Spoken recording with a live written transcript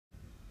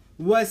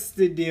What's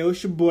the deal?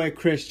 It's your boy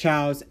Chris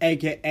Childs,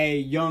 aka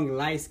Young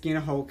Light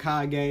Skin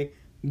Hokage,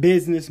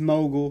 business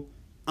mogul,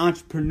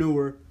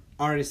 entrepreneur,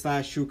 artist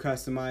 / shoe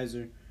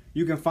customizer.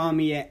 You can find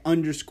me at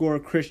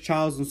 _Chris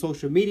Childs on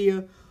social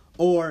media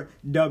or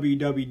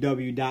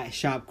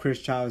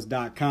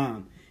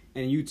www.shopchrischilds.com.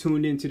 And you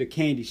tuned into the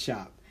candy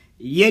shop.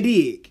 Ya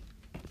dig?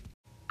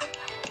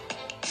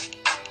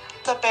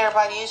 What's up,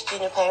 everybody? It's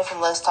Gina Payne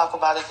from Let's Talk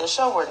About It, the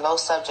show where no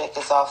subject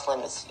is off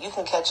limits. You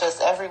can catch us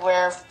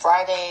everywhere,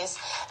 Fridays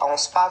on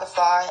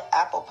Spotify,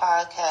 Apple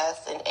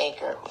Podcasts, and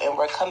Anchor. And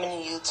we're coming to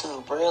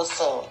YouTube real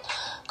soon.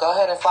 Go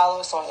ahead and follow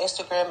us on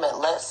Instagram at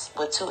Let's,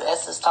 with 2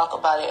 S's, Talk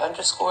About It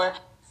 _.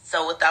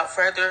 So without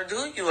further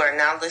ado, you are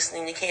now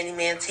listening to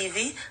Candyman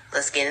TV.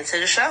 Let's get into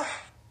the show.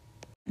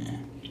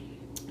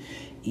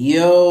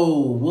 Yo,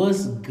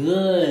 what's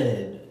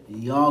good?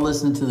 Y'all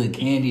listen to the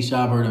Candy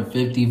Shop, heard in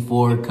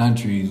 54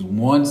 countries.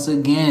 Once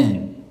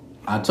again,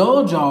 I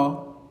told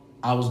y'all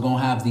I was going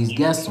to have these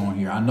guests on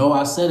here. I know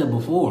I said it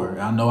before.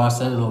 I know I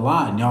said it a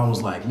lot. And y'all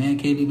was like, man,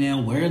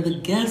 Candyman, where are the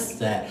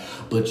guests at?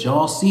 But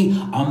y'all see,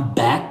 I'm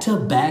back to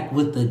back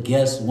with the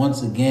guests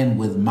once again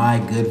with my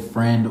good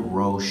friend,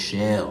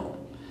 Rochelle.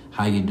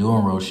 How you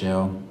doing,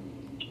 Rochelle?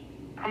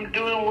 I'm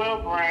doing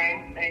well,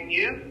 Brian. And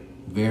you?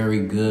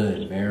 Very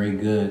good, very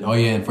good. Oh,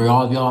 yeah, and for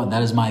all of y'all,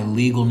 that is my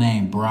legal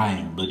name,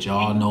 Brian. But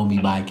y'all know me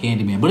by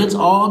Candyman. But it's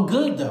all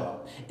good,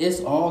 though.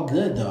 It's all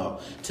good, though.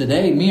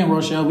 Today, me and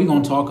Rochelle, we're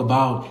going to talk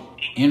about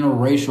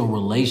interracial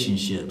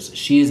relationships.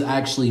 She is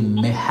actually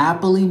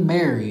happily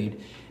married,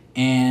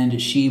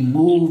 and she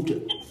moved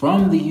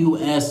from the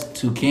U.S.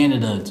 to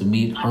Canada to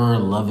meet her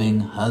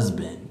loving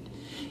husband.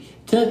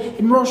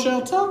 And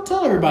Rochelle,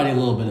 tell everybody a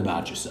little bit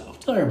about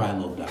yourself. Tell everybody a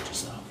little bit about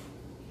yourself.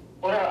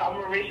 Well, I'm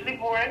originally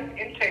born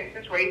in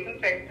Texas, raised in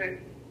Texas.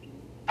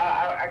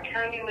 I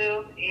currently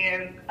live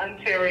in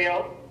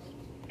Ontario.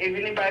 If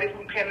anybody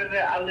from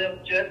Canada, I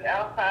live just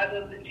outside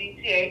of the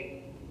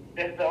GTA.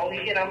 That's the only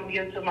hint I'm going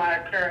to give to my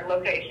current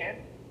location,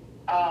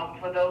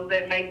 for those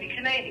that may be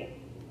Canadian.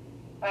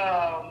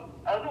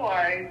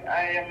 Otherwise,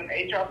 I am an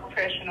HR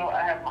professional.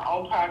 I have my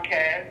own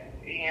podcast,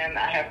 and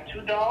I have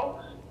 2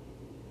 dogs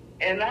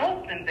and a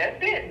husband.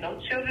 That's it. No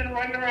children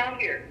running around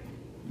here.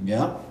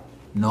 Yep.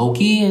 No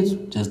kids,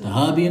 just a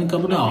hubby and a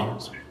couple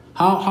dogs.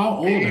 How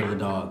old are the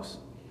dogs?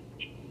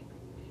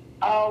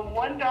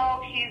 One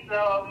dog, he's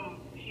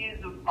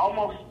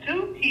almost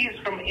 2. He's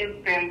from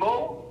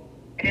Istanbul,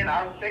 and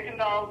our second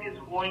dog is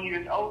 1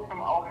 year old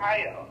from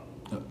Ohio.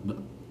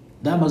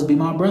 That must be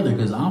my brother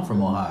because I'm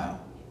from Ohio.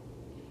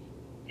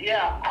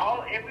 Yeah,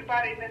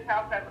 everybody in this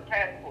house has a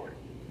passport.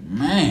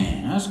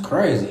 Man, that's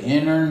crazy.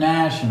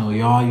 International,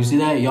 y'all. You see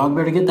that? Y'all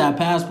better get that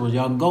passport.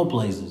 Y'all can go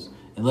places.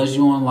 Unless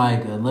you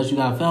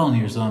got a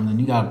felony or something, then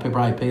you got to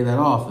probably pay that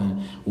off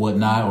and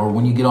whatnot, or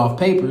when you get off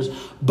papers.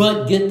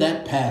 But get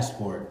that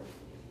passport.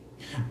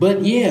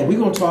 But yeah, we're just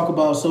going to talk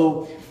about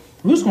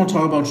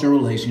your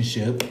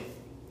relationship.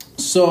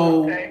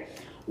 So,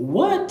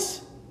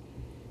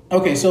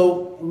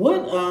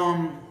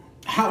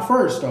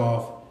 first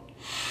off,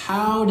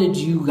 how did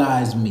you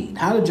guys meet?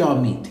 How did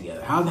y'all meet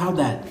together? How'd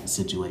that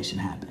situation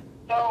happen?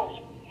 So,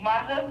 my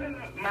husband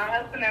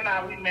and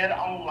I, we met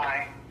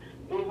online.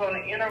 It was on the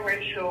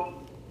interracial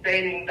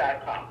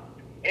dating.com.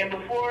 And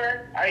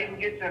before I even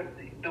get to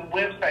the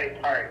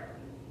website part,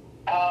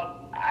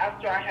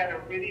 after I had a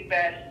really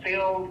bad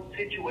failed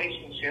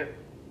situationship,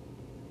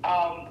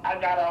 I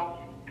got off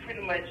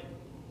pretty much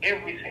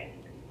everything.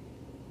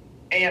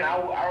 And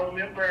I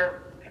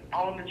remember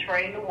on the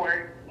train to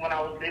work when I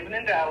was living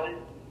in Dallas,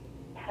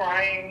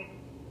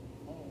 crying,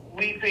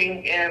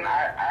 weeping, and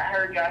I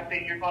heard God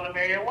say, "You're going to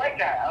marry a white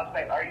guy." I was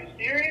like, "Are you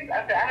serious?"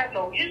 I said, "I have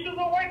no issues with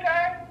white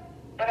guys.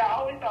 But I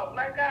always thought,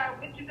 black guy,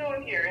 what you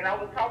doing here?" And I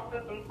would talk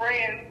to some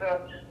friends,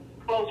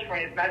 close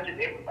friends, not just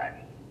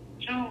everybody.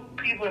 2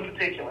 people in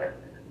particular.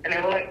 And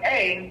they were like,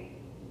 "Hey,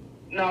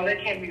 no,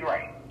 that can't be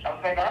right." I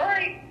was like, "All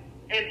right."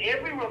 And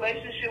every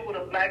relationship with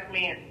a black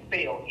man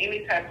failed.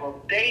 Any type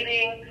of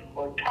dating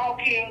or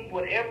talking,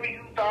 whatever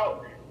you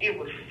thought, it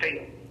would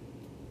fail.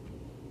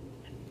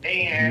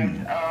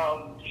 And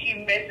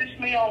he messaged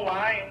me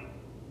online.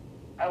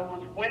 It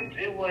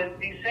was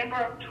December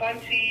of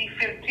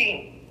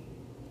 2015.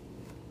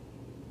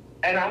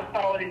 And I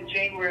saw it in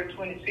January of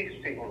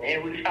 2016,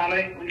 and we kind of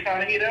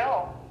hit it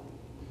off.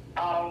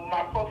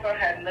 My profile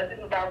had nothing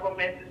about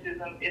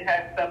romanticism. It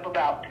had stuff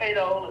about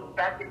Plato and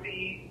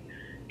Socrates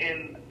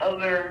and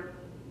other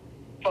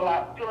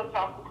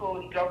philosophical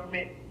and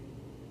government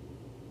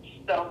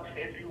stuff,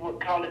 if you would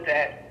call it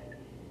that.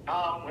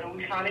 And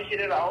we kind of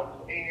hit it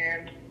off,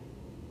 and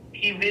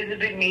he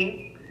visited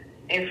me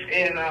in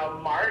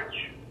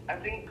March. I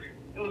think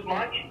it was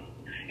March.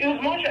 It was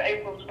March or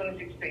April of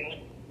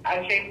 2016.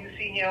 I came to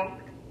see him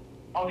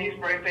on his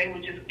birthday,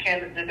 which is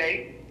Canada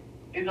Day.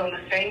 It's on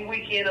the same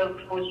weekend of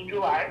 4th of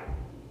July.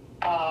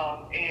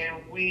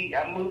 And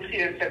I moved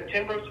here in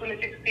September of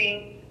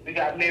 2016. We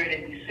got married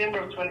in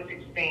December of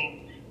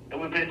 2016. And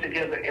we've been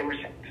together ever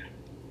since.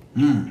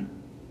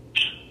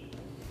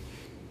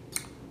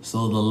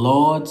 So the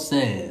Lord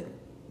said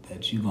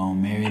that you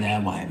going to marry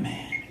that white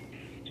man.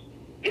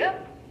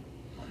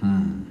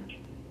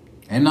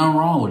 Ain't nothing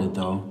wrong with it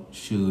though.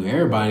 Shoot,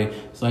 everybody.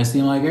 So it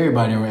seems like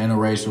everybody in a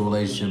interracial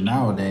relationship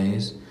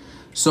nowadays.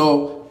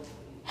 So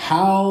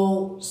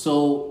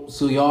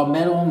so y'all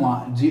met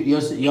online.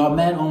 Y'all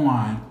met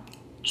online.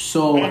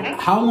 So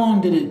how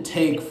long did it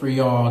take for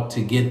y'all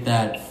to get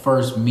that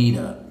first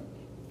meetup?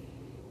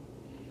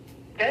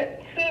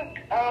 That took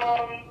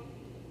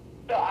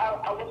so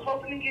I was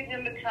hoping to get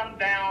him to come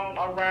down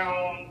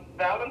around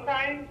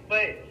Valentine's,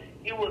 but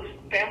it was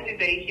family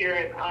day here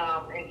in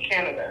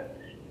Canada.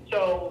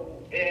 So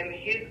and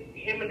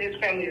him and his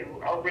family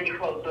are really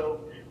close, so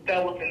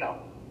that was a no.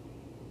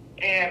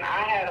 And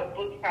I had a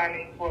book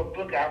signing for a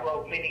book I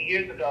wrote many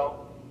years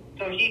ago,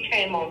 so he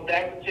came on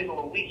that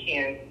particular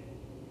weekend.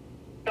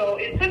 So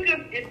it took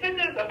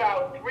us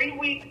about 3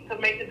 weeks to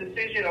make a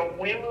decision on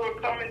when we were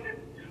coming to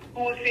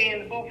who was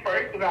seeing who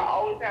first, because I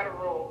always had a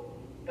rule.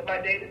 If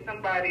I dated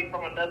somebody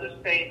from another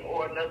state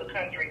or another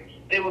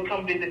country, they would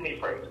come visit me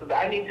first, because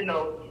I need to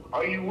know,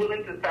 are you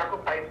willing to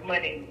sacrifice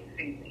money to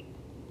see me?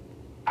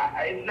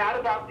 It's not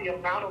about the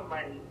amount of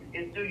money.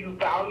 It's do you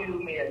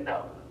value me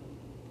enough?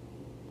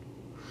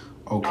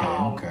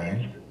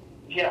 Okay.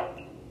 Yeah.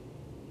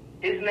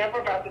 It's never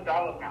about the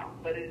dollar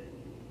amount, but it's,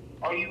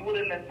 are you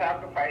willing to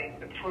sacrifice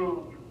to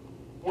prove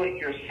what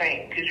you're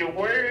saying? Because your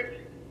words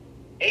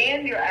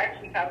and your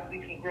actions have to be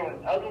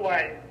congruent.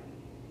 Otherwise,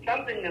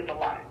 something is a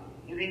lie.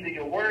 It's either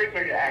your words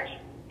or your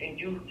actions.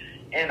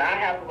 And I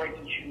have the right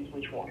to choose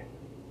which one.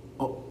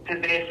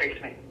 Because they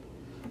affect me.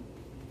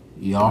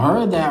 Y'all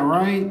heard that,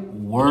 right?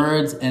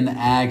 Words and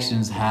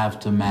actions have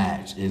to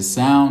match. It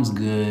sounds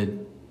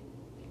good,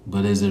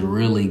 but is it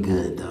really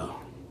good, though?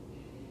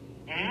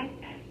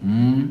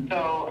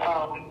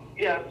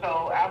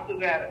 So after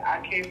that,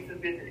 I came to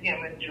visit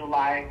him in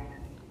July.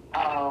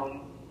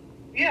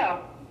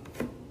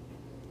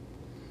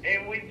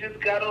 And we just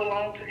got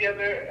along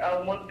together.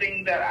 One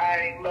thing that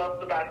I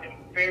loved about him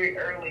very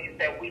early is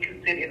that we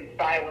could sit in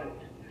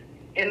silence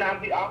and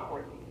not be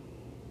awkward.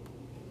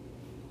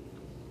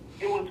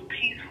 It was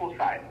peaceful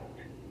silence.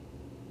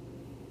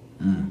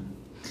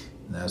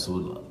 That's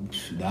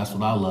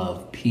what I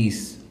love.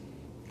 Peace.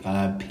 Gotta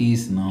have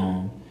peace in the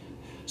home.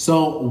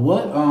 So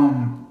what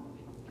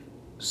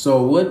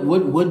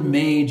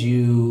made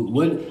you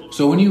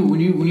so when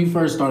you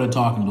first started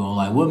talking to him,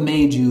 like what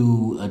made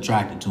you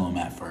attracted to him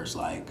at first?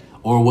 Like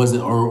or was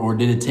it or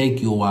did it take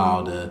you a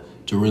while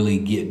to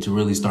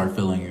really start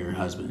feeling your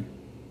husband?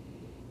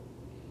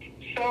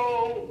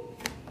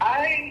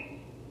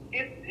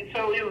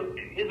 So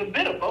it's a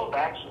bit of both,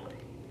 actually.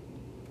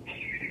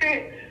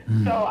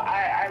 So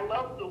I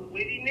love the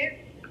wittiness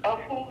of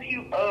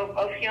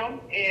him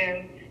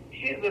and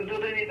his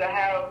ability to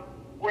have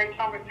great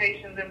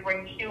conversations and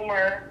bring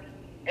humor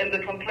and the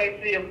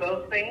complexity of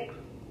those things.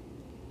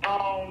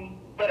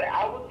 But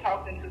I was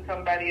talking to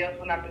somebody else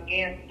when I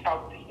began to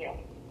talk to him.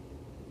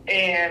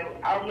 And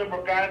I remember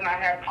God and I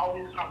having all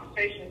these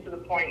conversations to the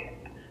point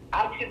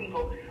I couldn't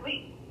go to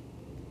sleep.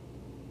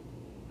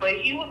 But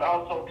he was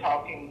also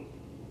talking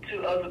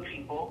to other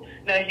people.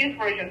 Now, his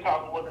version of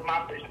talking wasn't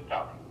my version of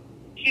talking.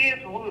 His,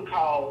 we would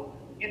call,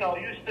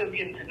 you're still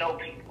getting to know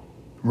people.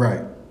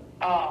 Right.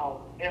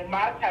 And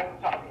my type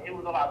of talking, it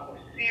was a lot more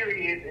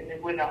serious and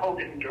it went in a whole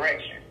different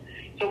direction.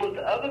 So with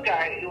the other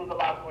guy, it was a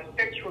lot more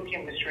sexual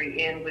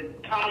chemistry. And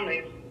with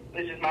Thomas,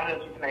 which is my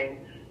husband's name,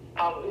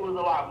 it was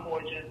a lot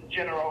more just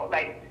general.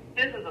 Like,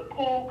 this is a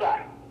cool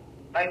guy.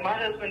 Like, my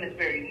husband is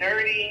very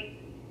nerdy.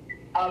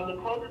 The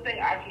closest thing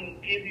I can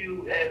give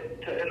you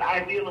to an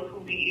ideal of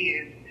who he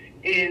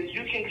is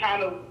you can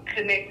kind of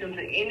connect him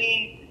to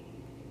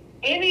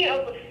any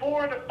of the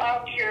 4 to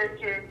 5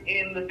 characters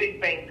in The Big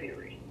Bang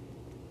Theory.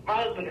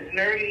 My husband is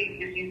nerdy.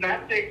 He's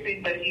not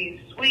sexy, but he's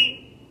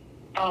sweet,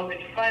 and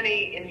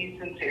funny, and he's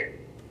sincere.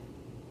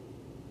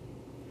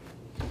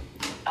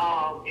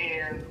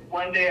 And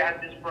one day I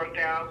just broke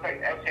down. It's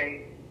like,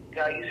 okay,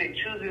 God, you said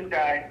choose this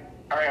guy.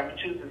 All right, I'm going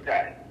to choose this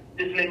guy.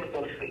 Just let me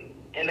go to sleep.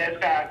 And that's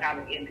how I kind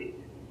of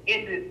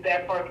ended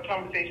that part of the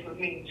conversation with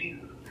me and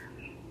Jesus.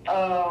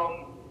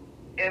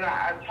 And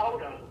I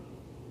told him.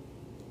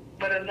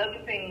 But another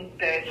thing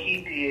that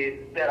he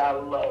did that I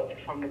loved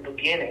from the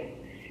beginning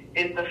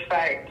is the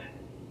fact,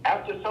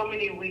 after so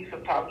many weeks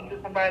of talking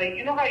to somebody,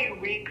 you know how you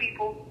read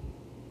people?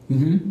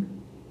 Mm-hmm.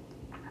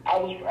 I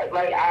was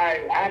like,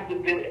 I had to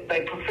do it.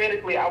 Like,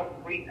 prophetically, I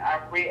would read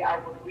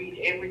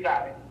every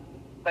guy.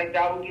 Like,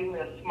 God would give me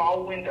a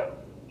small window.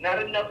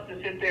 Not enough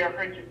to sit there and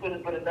hurt your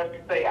feelings, but enough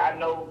to say, I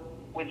know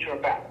what you're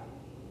about.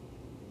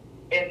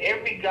 And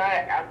every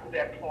guy after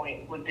that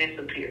point would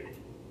disappear.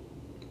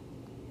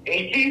 And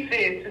he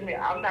said to me,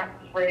 I'm not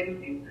afraid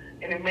of you.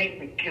 And it made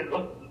me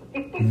giggle.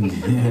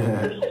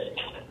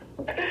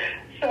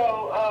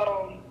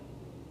 So,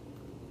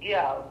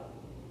 yeah.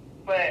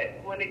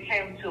 But when it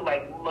came to,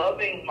 like,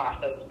 loving my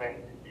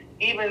husband,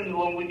 even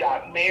when we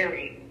got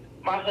married,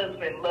 my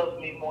husband loved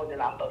me more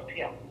than I loved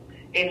him.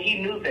 And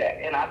he knew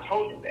that, and I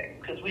told him that,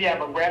 because we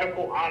have a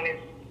radical, honesty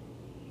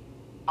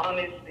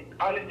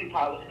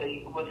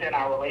policy within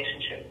our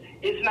relationship.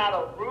 It's not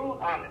a rude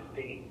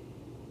honesty.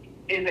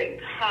 It's a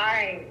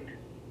kind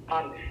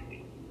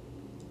honesty.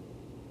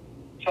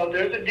 So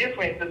there's a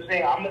difference in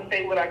saying, I'm going to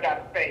say what I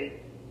got to say.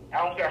 I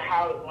don't care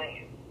how it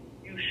lands.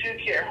 You should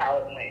care how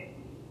it lands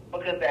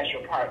because that's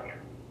your partner.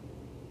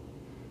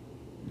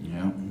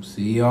 Yeah.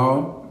 See,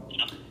 y'all?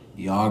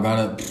 Y'all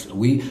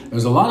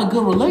there's a lot of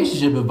good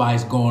relationship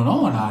advice going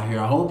on out here.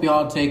 I hope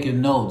y'all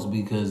taking notes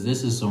because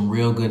this is some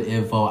real good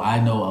info I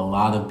know a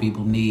lot of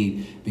people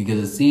need because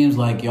it seems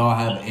like y'all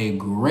have a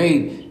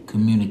great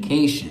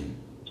communication.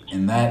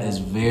 And that is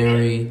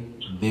very,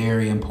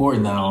 very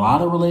important that a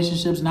lot of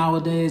relationships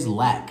nowadays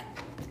lack.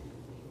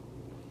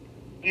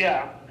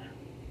 Yeah.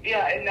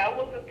 Yeah, and that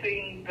was the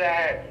thing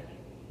that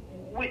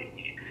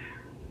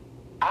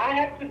I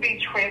have to be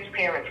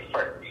transparent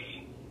first.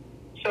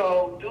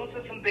 So due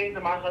to some things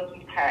in my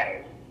husband's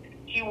past,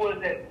 he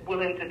wasn't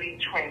willing to be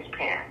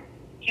transparent.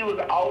 He was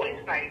always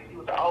nice. He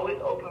was always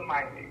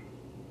open-minded.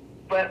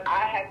 But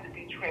I had to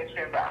be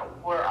transparent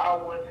about where I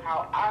was,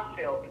 how I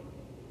felt,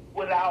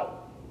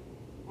 without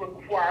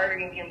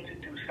requiring him to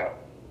do so.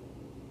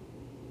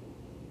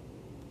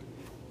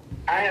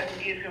 I had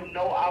to give him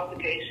no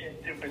obligation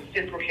to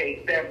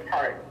reciprocate that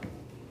part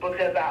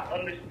because I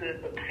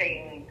understood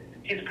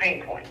his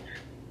pain points.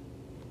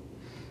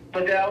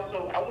 But then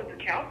also, I went to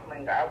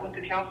counseling. I went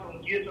to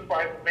counseling years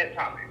before I even met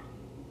Thomas.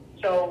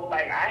 So,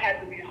 I had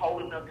to be whole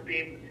enough to be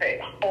able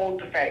to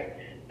hold the fact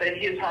that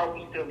his heart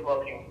was still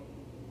broken.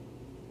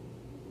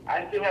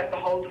 I still have to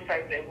hold the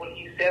fact that when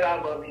he said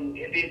I love you and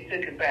then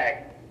took it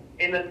back,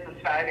 and us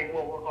deciding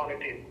what we're going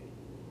to do.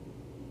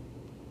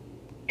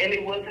 And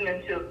it wasn't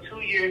until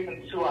 2 years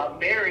into our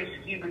marriage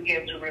he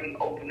began to really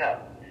open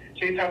up.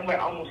 So you're talking about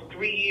almost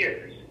 3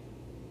 years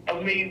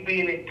of me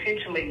being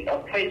intentionally a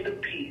place of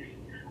peace,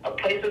 a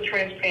place of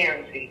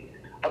transparency,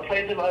 a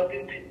place of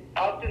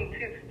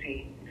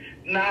authenticity,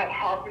 not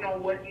harping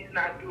on what he's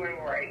not doing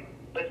right,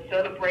 but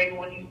celebrating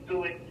what he's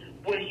doing,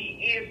 what he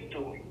is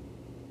doing.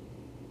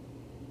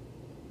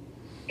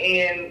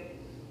 And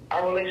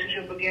our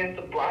relationship began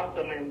to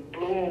blossom and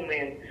bloom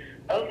in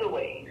other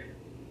ways.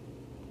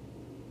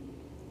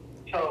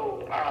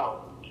 So,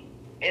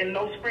 and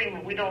no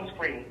screaming, we don't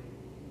scream.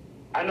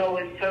 I know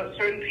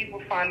certain people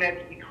find that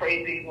to be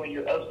crazy when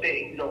you're upset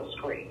and you don't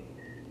scream.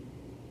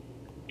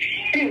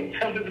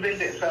 Some people think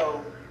that.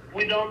 So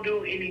we don't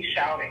do any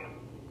shouting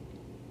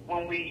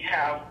when we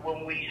have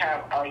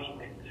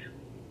arguments.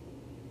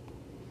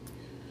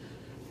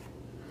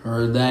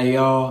 Heard that,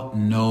 y'all?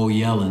 No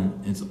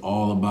yelling. It's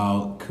all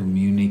about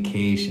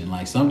communication.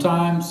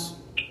 Sometimes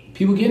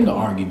people get into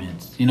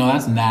arguments.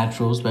 That's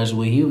natural, especially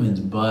with humans.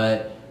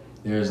 But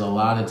there's a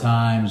lot of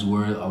times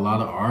where a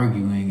lot of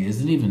arguing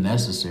isn't even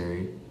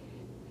necessary.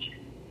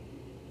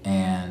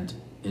 And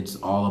it's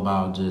all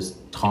about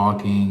just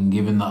talking,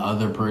 giving the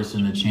other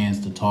person a chance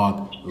to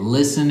talk,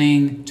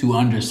 listening to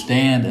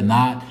understand and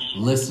not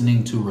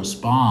listening to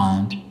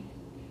respond.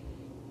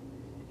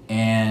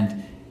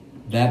 And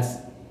that's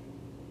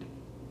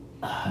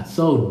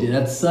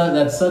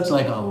such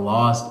like a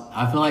lost,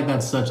 I feel like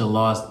that's such a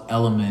lost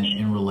element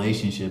in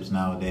relationships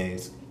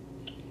nowadays,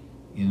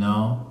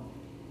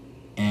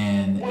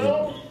 And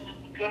go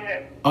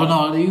ahead. Oh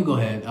no, you go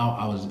ahead.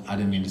 I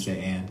didn't mean to say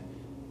and.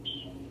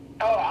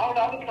 All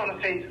I was going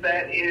to say to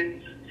that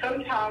is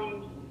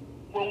sometimes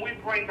when we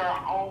bring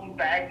our own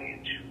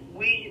baggage,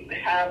 we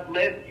have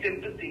less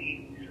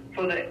sympathy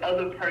for the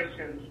other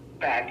person's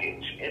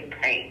baggage and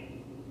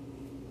pain.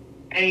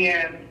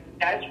 And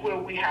that's where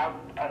we have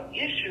an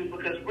issue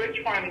because we're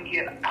trying to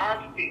get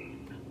our fix,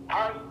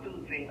 our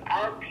soothing,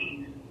 our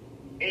peace,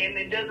 and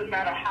it doesn't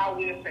matter how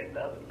we affect the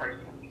other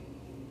person.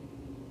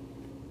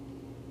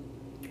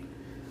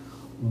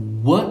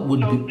 What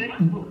would be...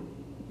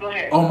 Go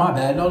ahead. Oh, my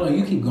bad. No,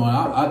 you keep going.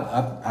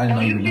 I didn't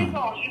know you were done. Keep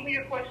going. Give me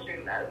your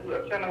question. I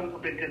thought it was a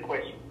big good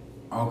question.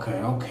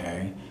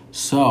 Okay.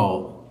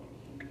 So,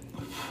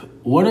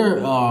 what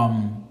are...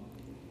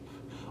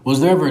 was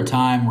there ever a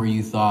time where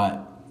you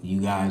thought you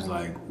guys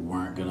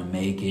weren't gonna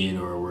make it,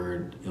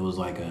 or it was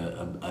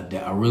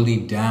a really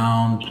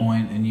down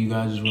point in you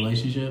guys'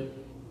 relationship?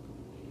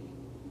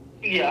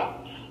 Yeah,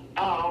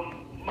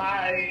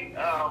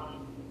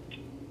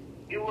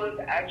 it was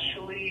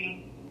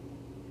actually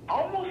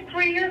almost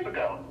 3 years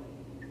ago.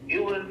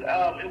 It was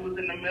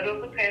in the middle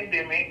of the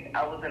pandemic.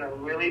 I was in a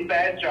really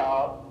bad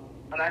job.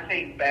 When I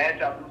say bad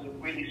job, it was a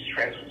really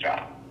stressful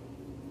job.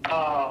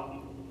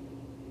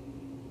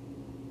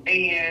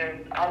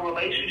 And our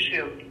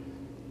relationship,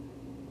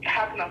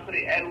 how can I put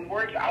it? At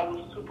work, I was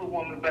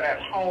superwoman, but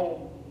at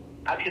home,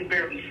 I could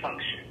barely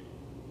function.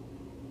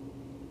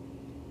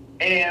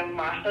 And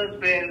my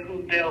husband,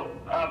 who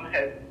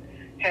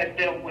had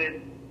dealt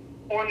with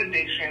porn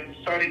addiction,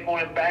 started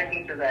going back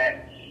into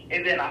that.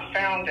 And then I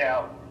found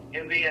out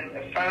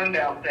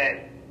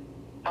that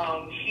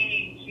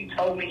he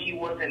told me he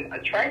wasn't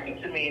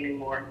attracted to me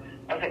anymore.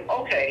 I was like,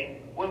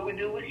 okay, what we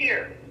do is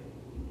here.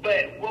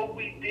 But what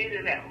we did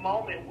in that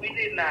moment, we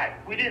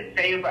didn't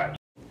say about it.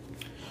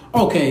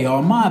 Okay,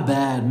 y'all, my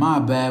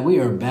bad. We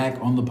are back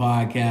on the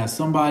podcast.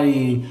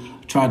 Somebody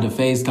tried to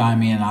FaceTime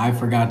me and I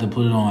forgot to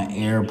put it on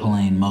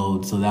airplane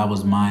mode, so that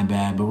was my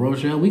bad. But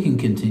Rochelle, we can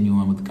continue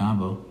on with the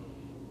combo.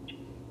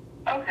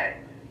 Okay.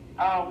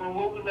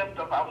 when we left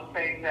off, I was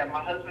saying that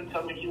my husband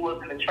told me he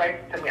wasn't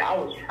attracted to me. I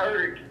was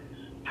hurt.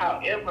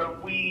 However,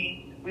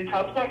 we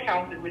talked about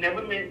counseling. We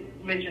never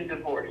mentioned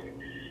divorce.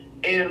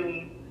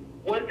 And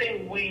one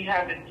thing we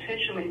have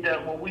intentionally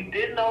done when we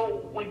didn't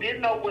know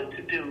what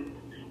to do,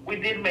 we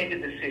did make a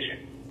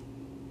decision.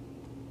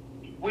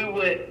 We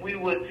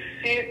would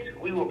sit,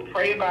 we would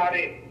pray about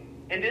it,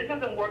 and this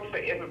doesn't work for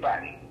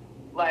everybody.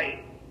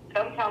 Like,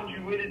 sometimes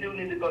you really do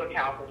need to go to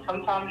counseling.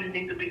 Sometimes you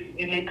need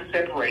to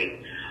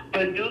separate.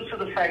 But due to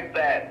the fact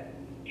that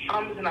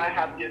Thomas and I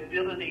have the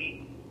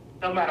ability,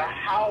 no matter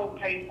how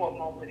painful a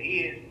moment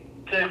is,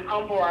 to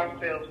humble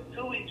ourselves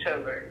to each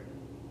other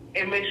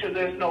and make sure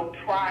there's no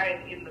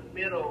pride in the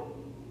middle,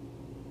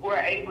 we're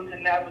able to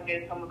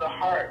navigate some of the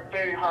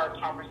very hard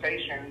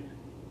conversations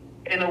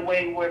in a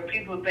way where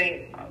people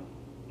think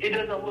it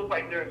doesn't look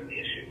like there's an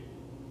issue.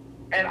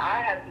 And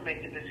I had to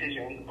make a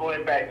decision,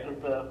 going back to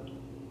the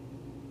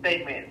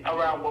statement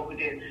around what we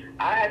did.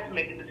 I had to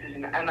make a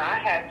decision, and I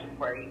had to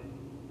pray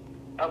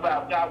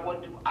about, God,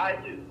 what do I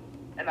do?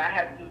 And I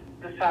had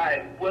to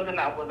decide whether or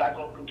not was I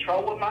going to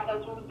control what my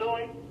husband was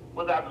doing,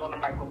 was I going to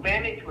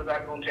micromanage, was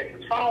I going to check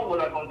his phone, was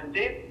I going to do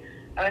this?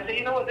 And I said,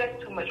 you know what,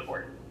 that's too much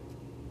work.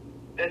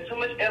 That's too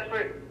much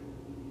effort.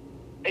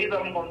 Either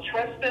I'm going to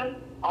trust him,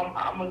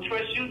 I'm going to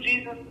trust you,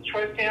 Jesus,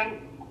 trust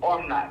him, or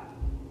I'm not.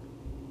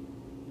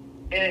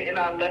 And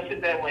I left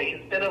it that way.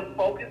 Instead of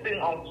focusing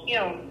on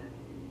him,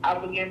 I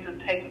began to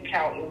take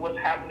account of what's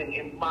happening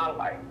in my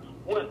life,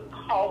 what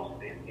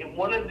caused it. And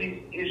one of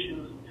the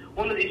issues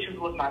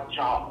was my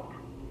job.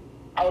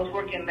 I was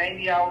working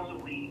 90 hours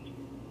a week.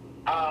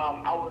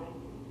 I was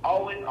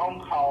always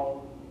on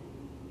call.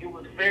 It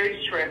was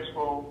very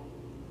stressful.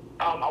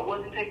 I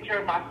wasn't taking care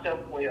of myself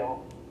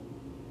well.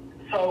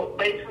 So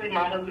basically,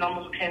 my husband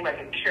almost became like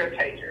a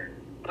caretaker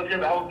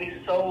because I would be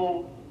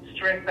so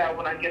stressed out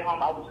when I get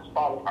home, I would just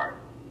fall apart.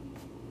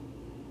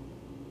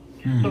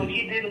 So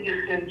he didn't get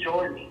to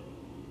enjoy me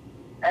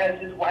as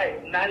his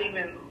wife, not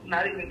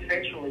even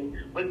sexually,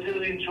 but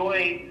to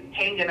enjoy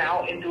hanging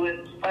out and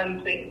doing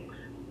fun things.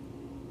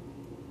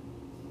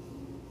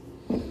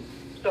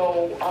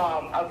 So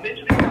I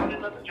eventually found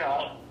another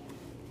job.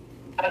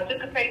 I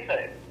took a pay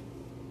cut.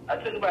 I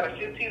took about a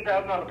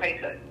 $15,000 pay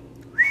cut.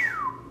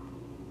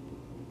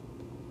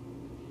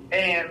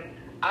 And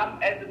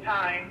I'm at the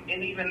time,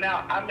 and even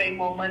now, I made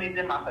more money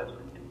than my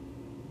husband.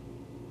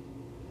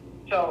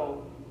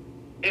 So,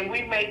 and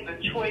we made the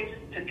choice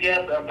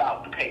together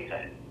about the pay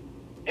cut.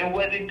 And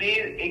what it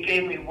did, it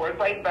gave me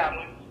work-life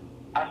balance.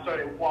 I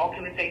started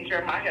walking and taking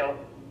care of my health.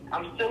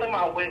 I'm still in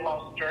my weight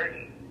loss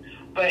journey.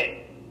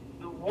 But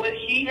what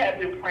he had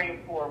been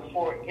praying for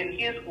in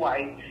his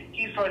wife,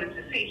 he started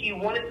to see. He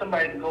wanted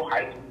somebody to go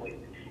hiking with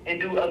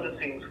and do other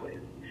things with.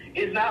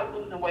 It's not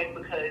losing weight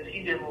because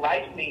he didn't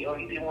like me or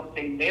he didn't want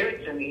to stay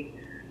married to me.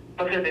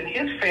 Because in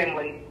his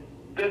family,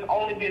 there's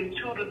only been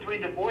 2 to 3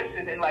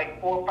 divorces in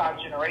like 4 or 5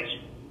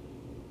 generations.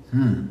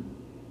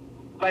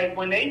 Like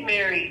when they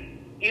marry,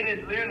 it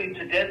is literally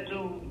to death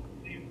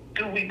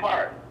do we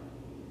part.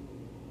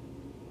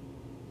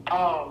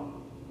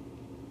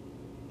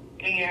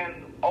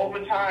 And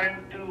over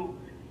time, through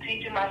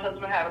teaching my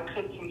husband how to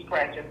cook from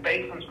scratch and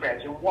bake from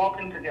scratch and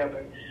walking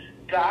together,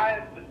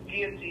 God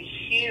began to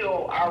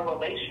heal our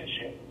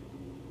relationship.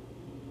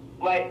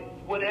 Like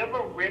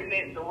whatever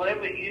remnants or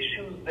whatever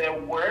issues there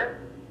were,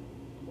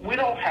 we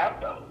don't have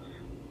those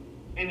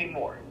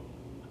anymore.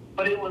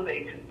 But it was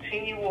a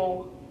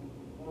continual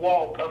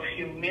walk of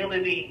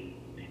humility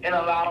and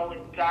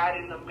allowing God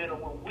in the middle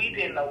when we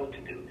didn't know what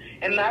to do.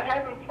 And not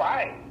having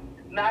pride,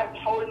 not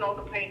holding on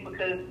to pain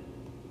because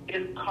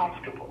it's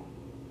comfortable.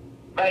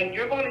 Like,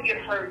 you're going to get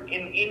hurt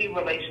in any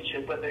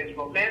relationship, whether it's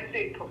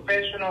romantic,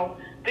 professional,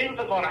 things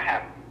are going to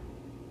happen.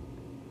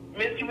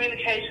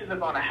 Miscommunications are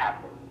going to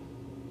happen.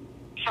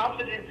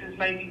 Confidences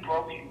may be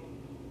broken.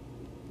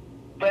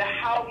 But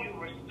how you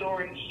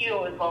restore and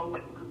heal is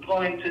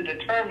going to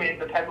determine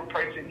the type of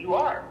person you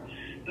are.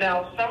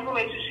 Now, some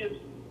relationships,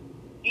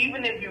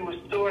 even if you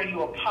restore and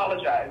you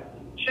apologize,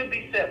 should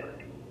be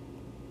severed.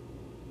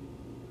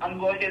 I'm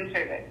going to go ahead and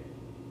say that.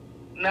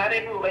 Not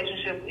every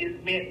relationship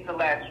is meant to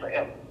last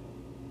forever.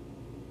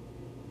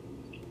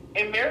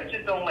 And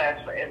marriages don't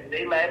last forever.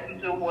 They last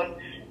until one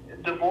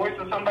divorce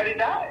or somebody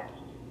dies.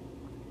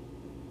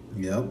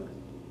 Yep.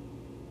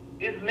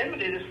 It's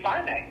limited. It's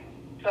finite.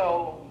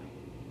 So,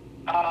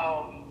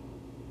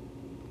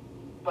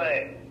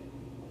 but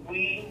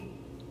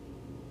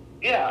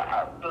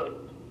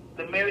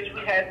the marriage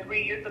we had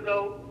 3 years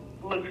ago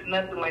looks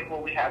nothing like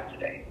what we have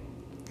today.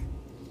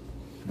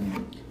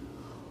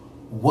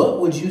 What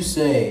would you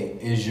say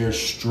is your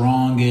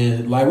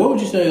strongest, like, what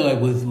would you say, like,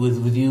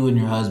 with you and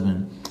your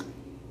husband?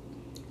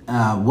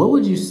 What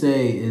would you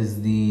say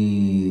is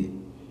the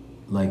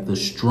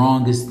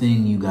strongest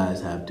thing you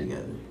guys have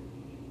together?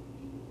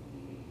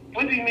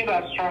 What do you mean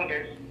by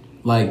strongest?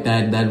 Like,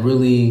 that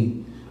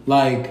really,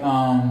 like,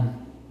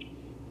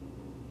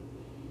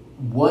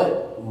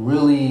 what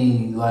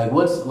really, like,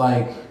 what's,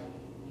 like,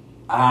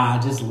 I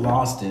just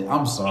lost it.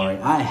 I'm sorry.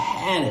 I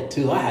had it,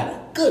 too. I had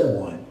a good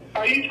one.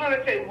 Are you trying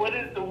to say what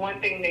is the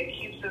one thing that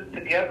keeps us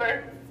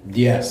together?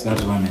 Yes,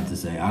 that's what I meant to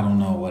say. I don't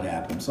know what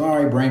happened.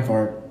 Sorry, brain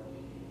fart.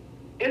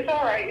 It's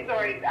all right. It's all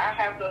right. I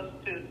have those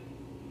too.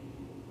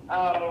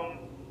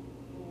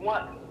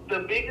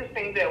 The biggest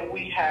thing that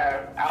we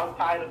have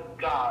outside of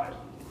God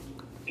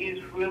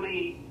is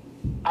really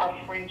our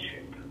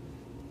friendship.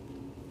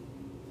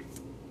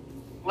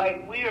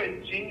 Like, we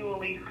are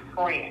genuinely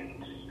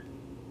friends.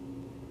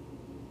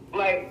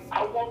 Like,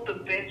 I want the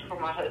best for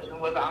my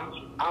husband, whether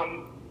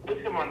I'm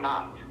with him or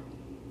not.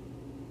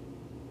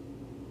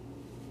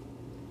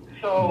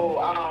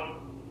 So,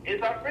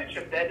 it's our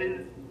friendship. That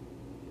is,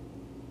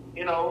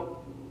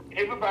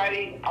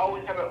 everybody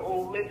always have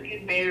let's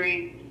get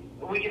married.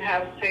 We can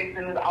have sex,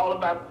 and it's all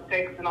about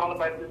sex and all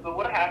about this. But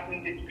what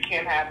happens if you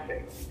can't have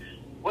sex?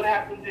 What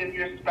happens if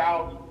your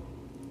spouse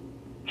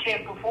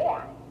can't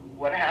perform?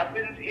 What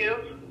happens if,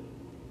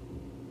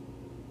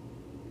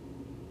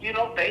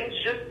 things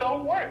just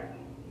don't work?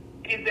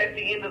 Is at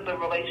the end of the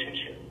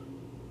relationship.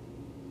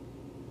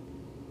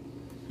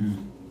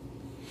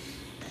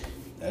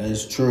 That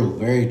is true,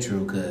 very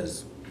true,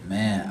 because,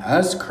 man,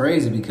 that's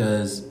crazy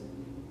because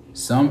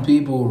some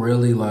people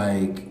really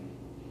let's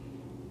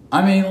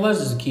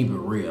just keep it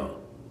real.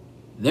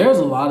 There's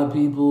a lot of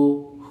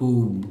people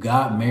who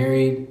got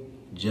married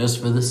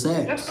just for the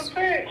sex. Just for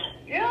sex,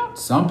 yeah.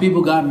 Some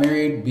people got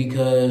married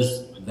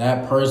because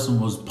that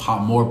person was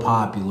more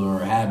popular or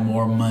had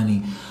more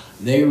money.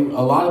 A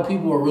lot of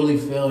people are really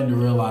failing to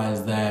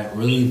realize that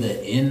really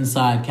the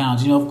inside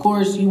counts. Of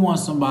course, you want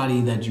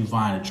somebody that you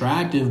find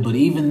attractive, but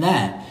even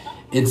that,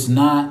 it's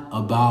not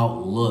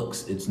about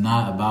looks. It's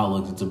not about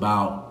looks. It's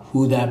about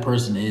who that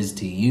person is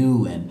to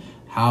you and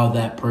how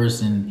that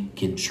person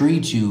can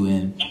treat you.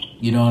 And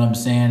you know what I'm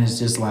saying? It's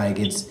just like,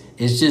 it's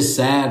just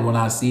sad when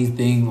I see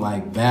things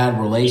like bad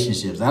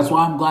relationships. That's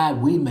why I'm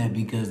glad we met,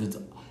 because it's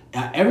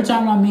every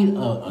time I meet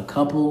a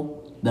couple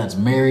that's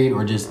married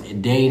or just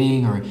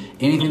dating or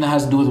anything that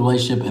has to do with a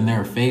relationship and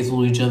they're faithful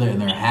to each other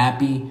and they're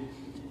happy,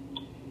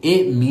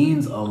 it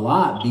means a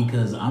lot,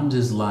 because I'm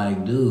just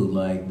like, dude,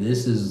 like,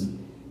 this is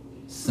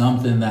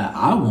something that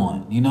I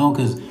want,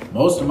 because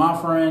most of my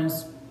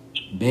friends,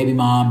 baby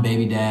mom,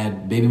 baby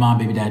dad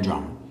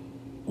drama,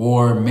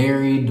 or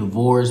married,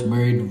 divorced,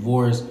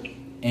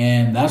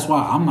 and that's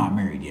why I'm not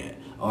married yet.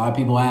 A lot of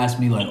people ask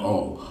me like,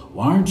 oh,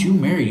 why aren't you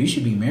married? You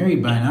should be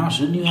married by now.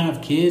 Shouldn't you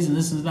have kids and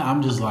this and that?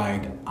 I'm just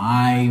like,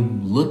 I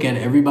look at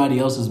everybody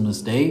else's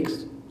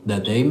mistakes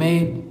that they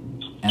made,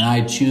 and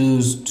I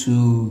choose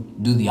to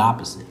do the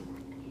opposite.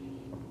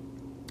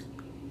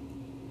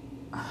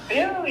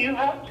 Yeah, you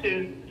have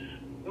to.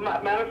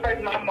 Matter of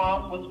fact, my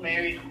mom was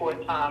married 4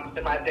 times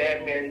and my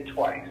dad married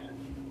twice.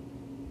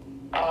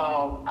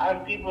 I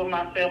have people in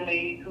my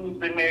family who's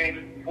been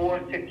married 4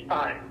 or 6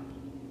 times.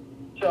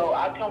 So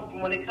I come from,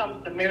 when it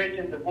comes to marriage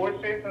and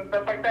divorces and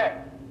stuff like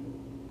that,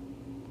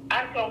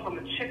 I come from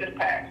the chicken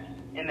past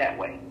in that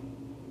way.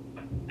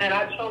 And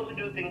I chose to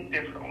do things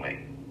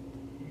differently.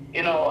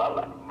 A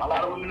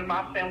lot of women in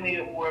my family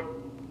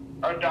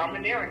are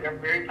domineering. They're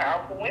very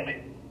powerful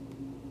women.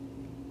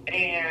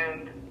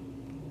 And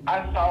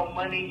I saw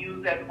money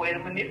used as a way to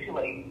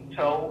manipulate.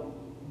 So,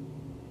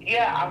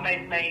 yeah, I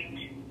may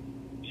make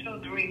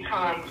 2-3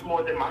 times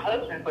more than my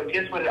husband, but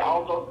guess what? It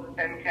all goes to the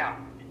same account.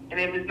 And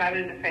if it's not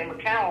in the same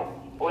account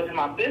or it's in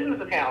my business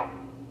account,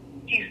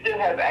 he still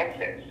has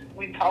access.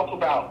 We talk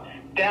about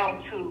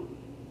down to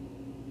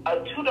a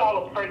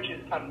 $2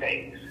 purchase some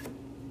days.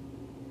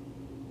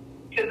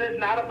 Because it's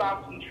not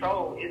about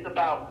control. It's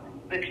about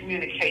the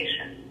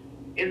communication.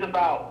 It's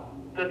about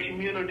the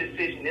communal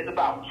decision. It's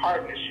about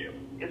partnership.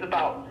 It's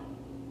about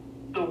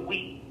the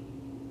we.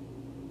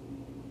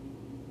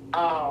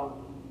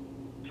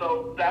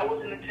 So that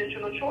was an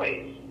intentional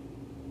choice.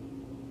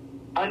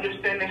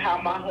 Understanding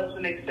how my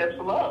husband accepts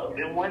love.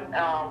 And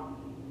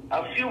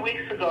a few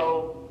weeks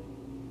ago,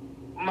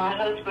 my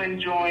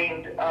husband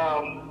joined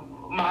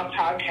my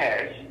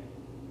podcast,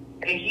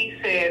 and he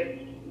said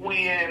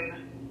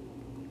when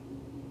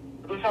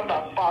we're talking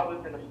about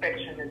fathers and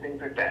affection and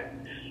things like that,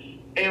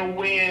 and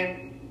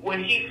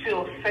when he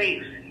feels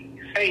safe,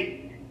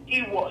 he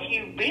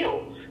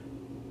builds.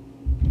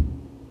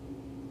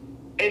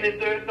 And if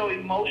there's no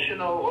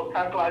emotional or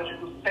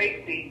psychological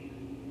safety,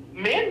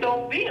 men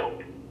don't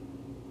build.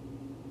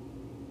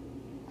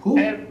 Who?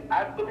 And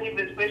I believe,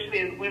 especially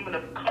as women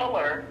of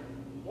color,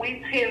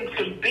 we tend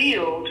to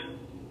build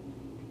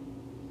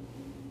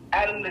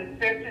out of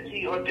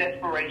necessity or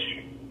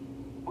desperation,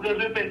 because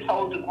we've been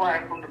told to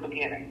grind from the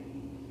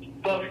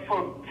beginning. But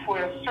for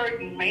a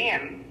certain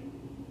man,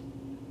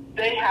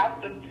 they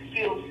have to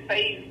feel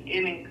safe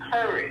and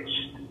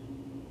encouraged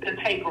to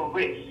take a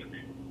risk.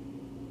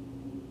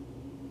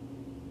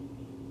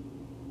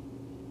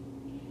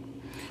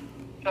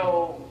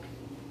 So,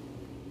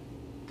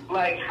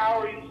 like, how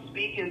are you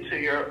speaking to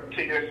your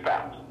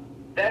spouse?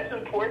 That's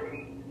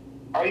important.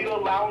 Are you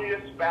allowing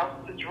your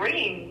spouse to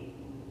dream?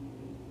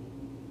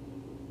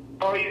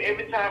 Or are you,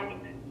 every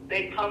time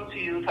they come to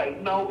you, it's like,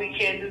 no, we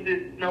can't do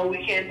this, no,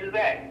 we can't do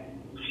that.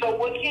 So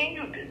what can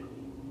you do?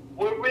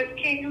 What risk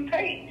can you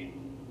take?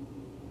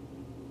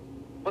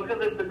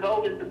 Because if the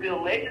goal is to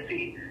build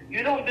legacy,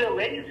 you don't build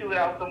legacy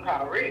without some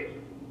kind of risk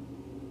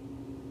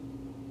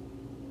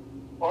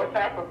or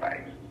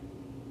sacrifice.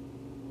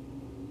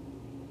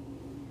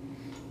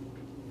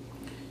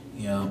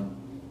 Yeah.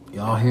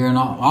 Y'all hearing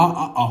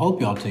I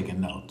hope y'all taking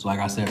notes. Like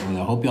I said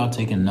earlier, I hope y'all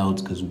taking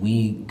notes because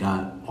we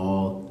got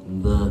all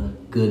the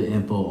good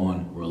info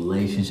on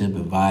relationship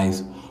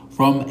advice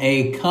from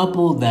a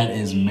couple that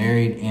is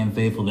married and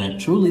faithful that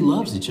truly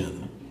loves each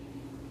other.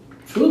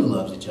 Truly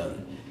loves each other.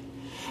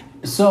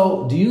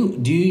 So do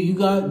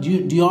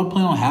y'all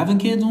plan on having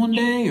kids one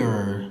day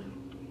or?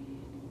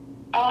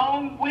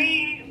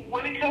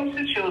 When it comes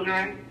to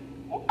children,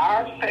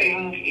 our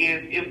saying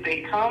is if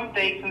they come,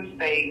 they can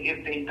stay.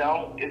 If they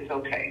don't, it's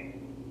okay.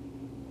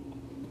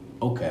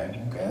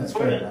 Okay, that's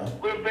fair enough.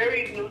 We're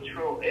very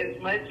neutral. As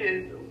much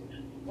as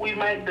we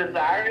might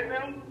desire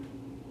them,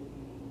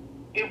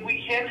 if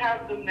we can't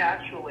have them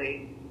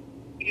naturally,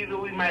 either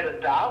we might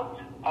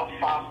adopt or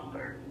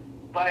foster.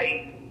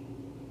 Like,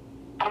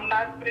 I'm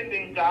not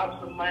spending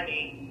gobs of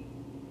money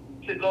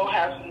to go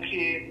have some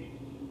kids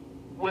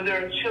when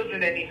there are children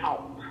that need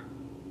help.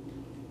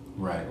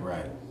 Right.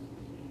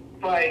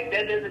 Like,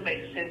 that doesn't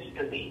make sense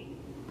to me.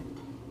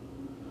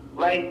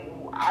 Like,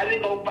 I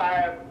didn't go buy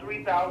a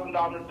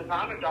 $3,000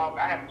 designer dog.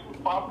 I have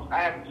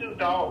two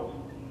dogs,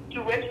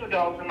 two rescue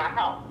dogs in my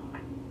house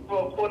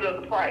for a quarter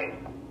of the price.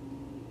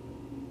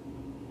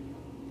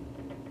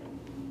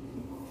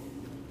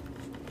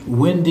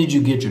 When did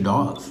you get your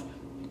dogs?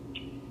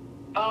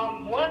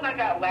 One I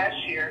got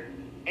last year,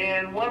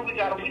 and one we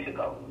got a week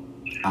ago.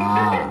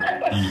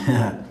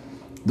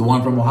 The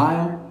one from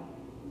Ohio?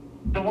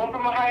 The one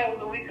from Ohio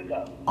was a week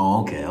ago.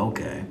 Oh,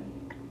 okay.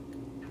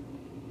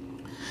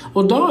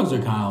 Well, dogs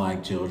are kind of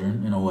like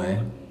children in a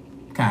way.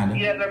 Kind of.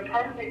 Yeah, they're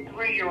perfect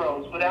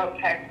 3-year-olds without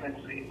tax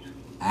fees.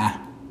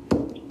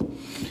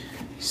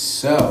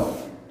 So,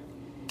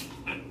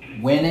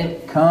 when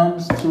it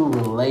comes to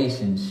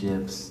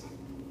relationships,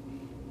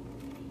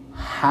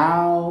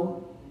 how...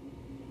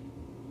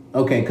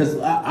 Okay, because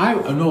I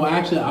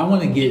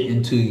want to get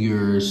into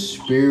your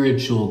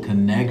spiritual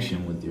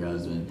connection with your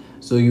husband.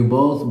 So you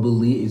both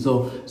believe.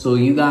 So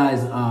you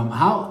guys,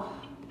 how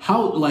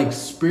like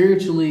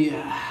spiritually,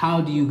 how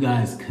do you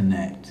guys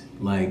connect?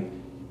 Like,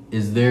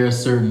 is there a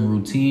certain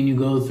routine you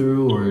go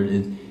through, or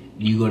do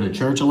you go to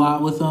church a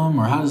lot with them,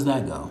 or how does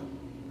that go?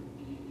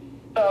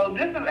 So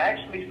this is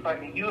actually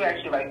funny. You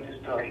actually like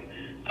this story.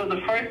 So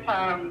the first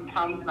time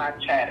Thomas and I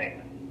chatted,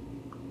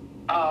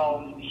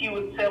 he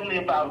would tell me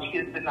about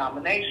his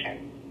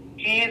denomination.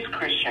 He is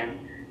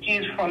Christian. He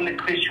is from the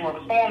Christian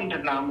Reformed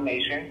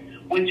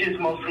denomination, which is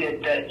mostly a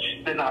Dutch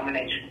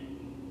denomination.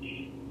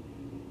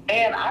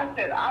 And I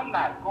said, I'm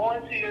not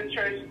going to your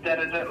church.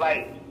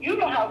 Like, you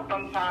know how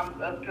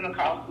sometimes us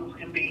Pentecostals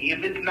can be.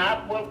 If it's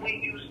not what we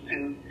used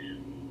to,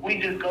 we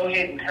just go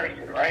ahead and curse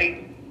it,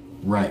 right?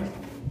 Right.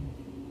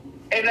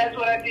 And that's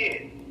what I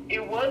did.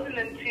 It wasn't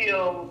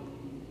until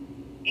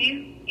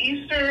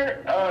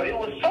Easter, it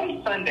was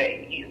some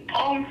Sunday,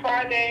 Palm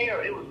Friday,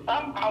 or it was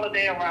some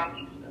holiday around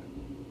Easter.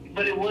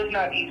 But it was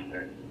not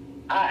Easter.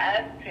 I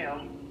asked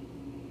him,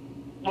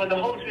 well, the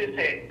Holy Spirit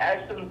said,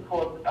 ask him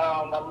for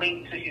a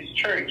link to his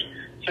church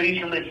so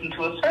you can listen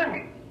to a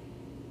sermon.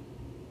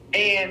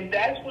 And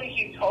that's when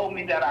he told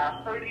me that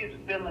I hurt his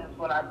feelings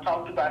when I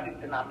talked about his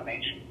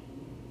denomination.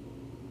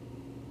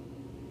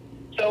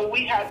 So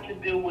we had to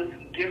deal with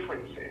some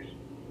differences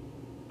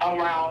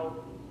around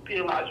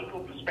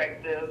theological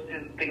perspectives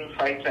and things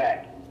like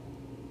that.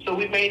 So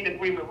we made an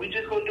agreement. We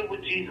just go do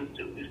what Jesus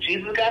do. If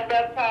Jesus got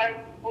baptized,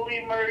 fully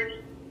immersed,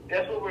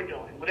 that's what we're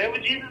doing. Whatever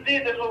Jesus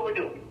did, that's what we're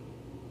doing.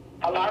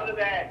 A lot of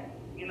that,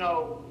 you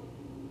know,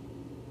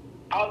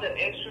 all the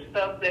extra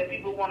stuff that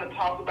people want to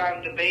talk about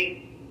and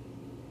debate,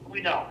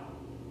 we don't.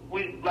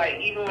 We, like,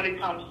 even when it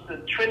comes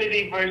to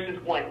Trinity versus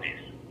oneness.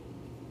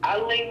 I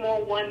lean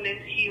more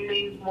oneness, he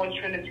leans more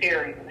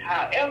Trinitarian.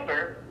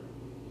 However,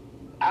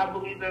 I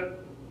believe that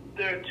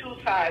there are two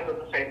sides of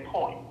the same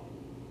coin.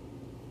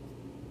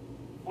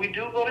 We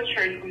do go to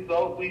church, we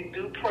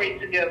do pray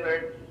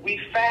together, we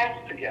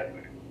fast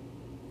together.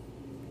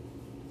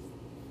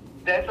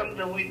 That's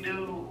something we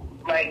do,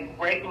 like,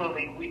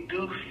 regularly. We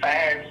do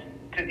fast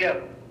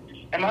together.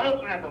 And my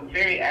husband has a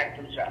very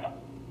active job.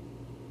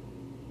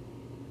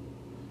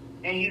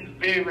 And he's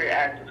very, very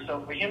active.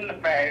 So for him to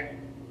fast,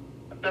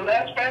 the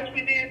last fast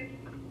we did,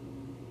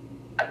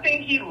 I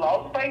think he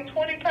lost like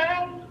 20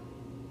 pounds.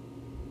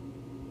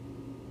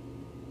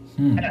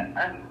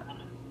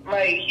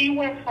 Like, he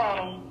went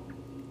from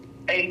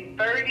a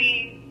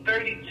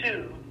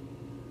 30-32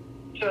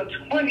 to a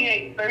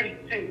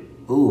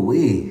 28-32. Ooh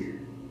wee.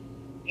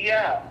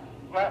 Yeah,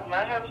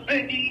 my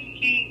husband,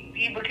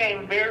 he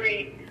became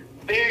very,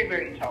 very,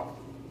 very tall.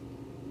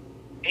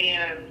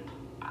 And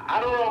I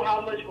don't know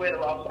how much weight I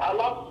lost. I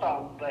lost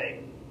some, but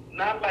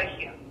not like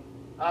him.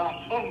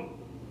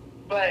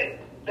 But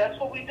that's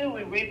what we do.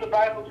 We read the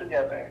Bible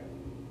together.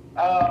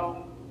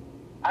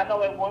 I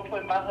know at one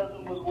point my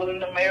husband was willing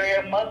to marry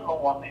a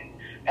Muslim woman.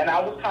 And I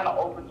was kind of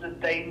open to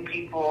dating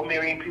people or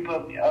marrying people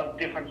of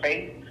different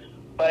faiths.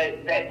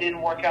 But that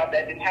didn't work out.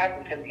 That didn't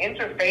happen because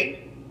interfaith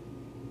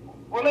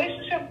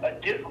relationships are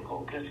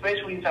difficult,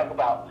 especially when you talk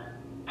about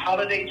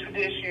holiday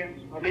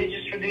traditions,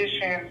 religious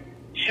traditions,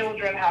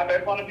 children, how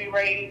they're going to be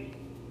raised.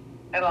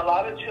 And a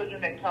lot of children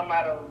that come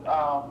out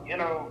of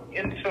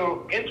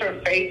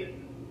interfaith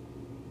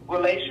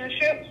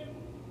relationships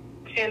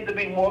tend to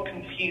be more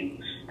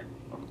confused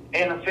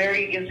and are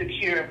very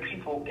insecure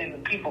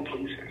and people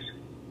pleasers.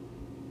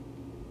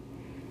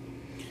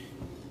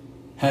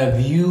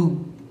 Have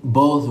you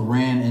both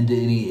ran into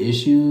any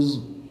issues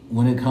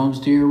when it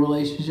comes to your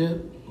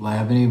relationship? Like,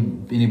 have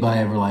anybody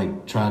ever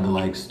like tried to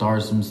like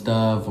start some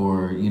stuff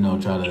or, you know,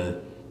 try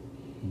to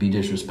be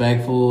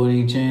disrespectful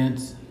any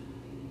chance?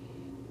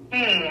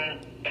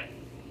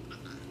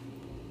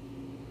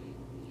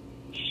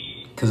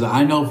 Because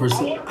I know for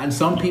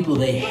some people,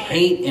 they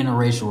hate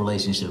interracial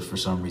relationships for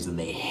some reason.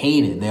 They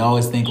hate it. They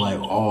always think like,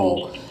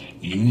 oh,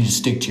 you just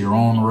stick to your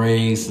own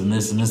race and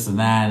this and this and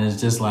that. And it's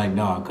just like,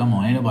 dog, come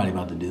on, ain't nobody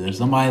about to do that. If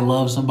somebody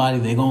loves somebody,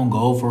 they going to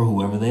go for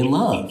whoever they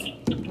love,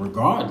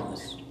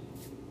 regardless.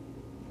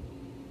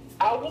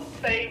 I would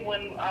say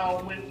when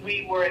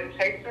we were in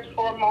Texas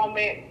for a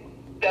moment,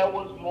 there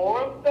was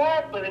more of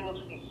that, but it was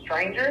from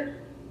strangers.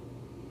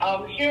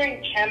 Here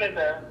in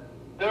Canada,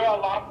 there are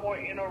a lot more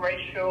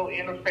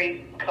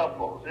interfaith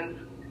couples.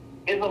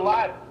 It's a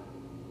lot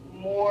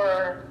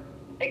more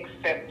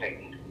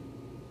accepting.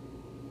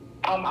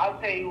 I'll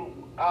tell you,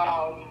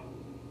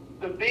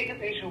 the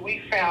biggest issue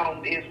we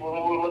found is when we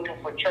were looking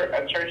for a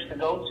church to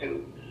go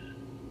to.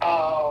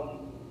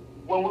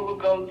 When we would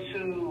go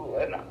to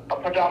a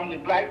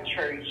predominantly black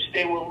church,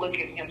 they would look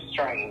at him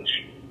strange.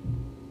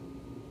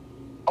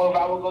 Or if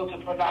I would go to a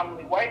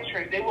predominantly white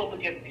church, they would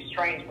look at me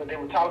strange, but they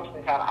would talk to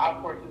me kind of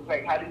awkward. It's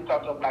like, how do you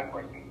talk to a black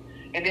person?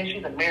 And then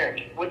she's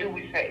American. What do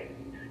we say?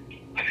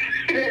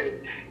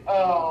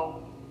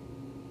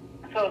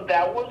 So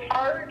that was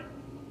hard.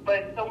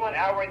 But someone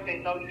outright say,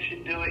 no, you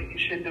should do it. You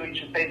should do it. You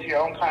should say to your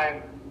own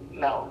kind,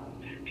 no.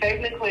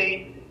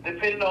 Technically,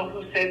 depending on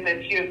who says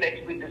that here, that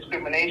could be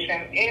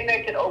discrimination, and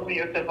that could open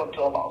yourself up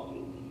to a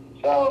lawsuit.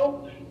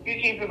 So you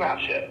keep your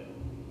mouth shut.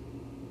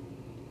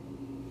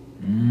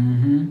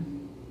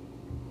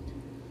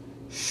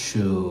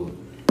 Shoot.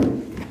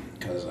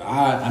 Because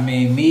I'm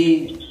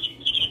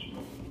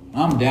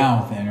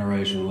down with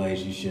interracial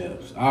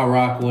relationships. I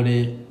rock with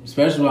it.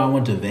 Especially when I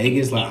went to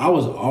Vegas. Like, I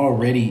was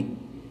already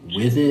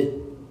with it,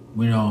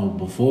 you know,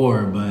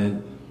 before. But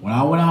when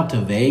I went out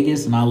to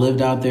Vegas and I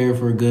lived out there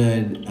for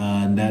good,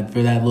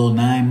 for that little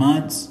 9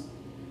 months,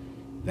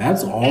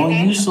 that's all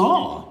you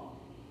saw.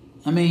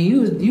 I mean,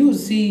 you would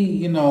see,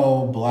 you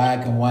know,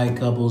 black and white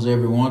couples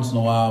every once in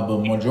a while, but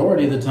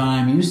majority of the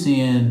time you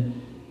seeing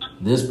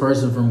this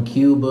person from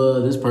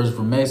Cuba, this person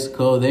from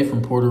Mexico, they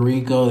from Puerto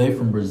Rico, they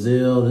from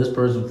Brazil, this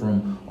person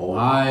from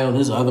Ohio,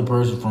 this other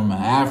person from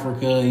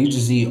Africa. You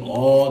just see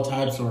all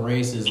types of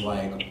races,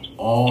 like,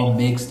 all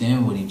mixed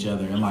in with each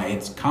other. And, like,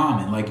 it's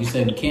common. Like you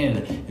said, in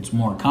Canada, it's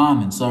more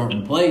common.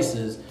 Certain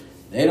places,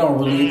 they don't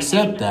really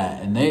accept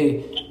that. And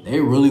they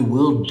really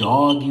will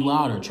dog you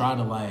out or try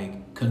to,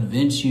 like,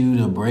 convince you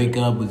to break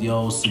up with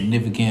your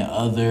significant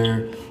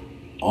other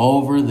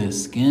over the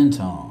skin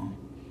tone.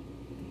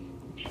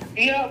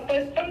 Yeah,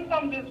 but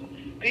sometimes it's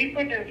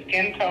deeper than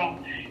skin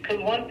tone. Because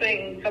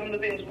some of the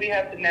things we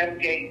have to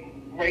navigate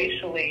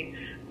racially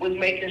was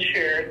making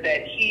sure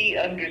that he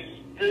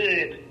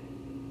understood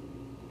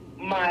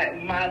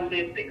my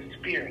lived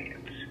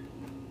experience.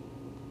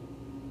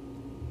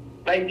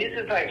 Like, this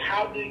is like,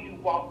 how do you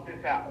walk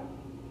this out?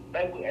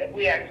 Like,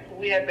 we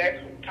had to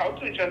actually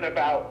talk to each other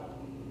about,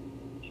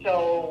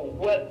 so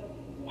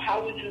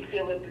how would you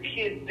feel if the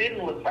kids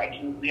didn't look like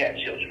you if we had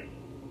children?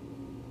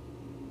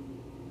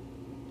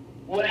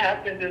 What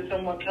happens if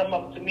someone come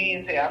up to me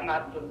and say, I'm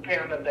not the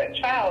parent of that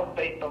child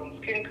based on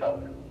skin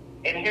color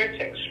and hair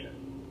texture?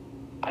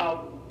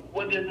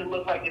 What does it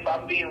look like if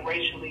I'm being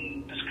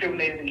racially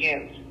discriminated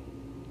against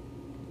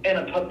in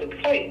a public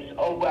place?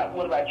 Or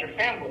what about your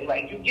family?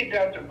 Like, you get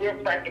down to real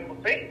practical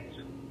things.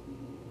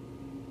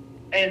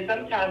 And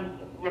sometimes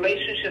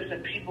relationships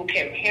and people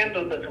can't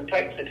handle the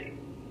complexity.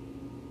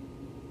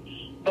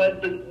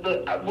 But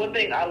the one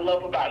thing I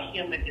love about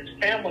him and his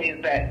family is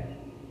that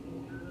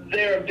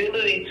their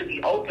ability to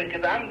be open,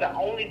 because I'm the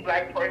only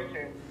black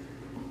person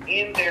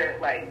in there,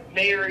 like,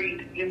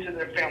 married into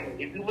their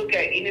family. If you look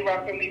at any of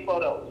our family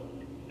photos,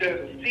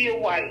 there's a sea of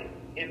white,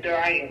 and there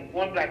I am,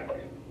 one black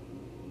person.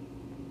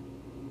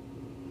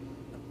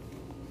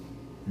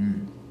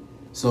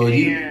 So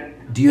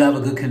do you have a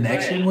good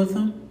connection with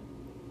them?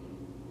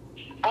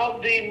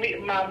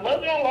 My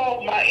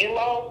mother-in-law, my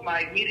in-laws,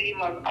 my immediate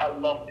in-laws, I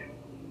love them.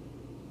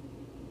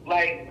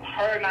 Like,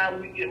 her and I,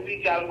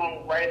 we got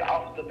along right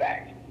off the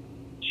bat.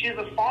 She's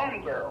a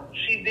farm girl.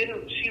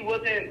 She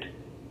wasn't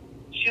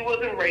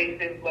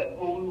raised in what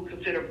we would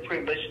consider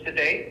privileged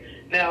today.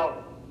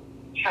 Now,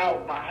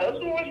 how my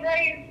husband was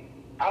raised,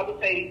 I would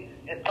say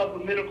an upper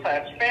middle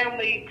class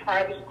family,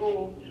 private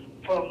school,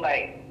 from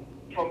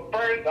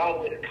birth all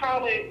the way to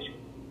college.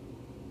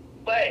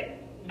 But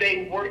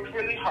they worked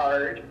really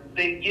hard.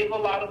 They give a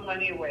lot of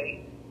money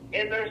away.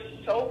 and they're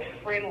so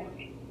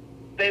friendly.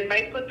 They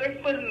may put their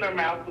foot in their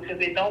mouth because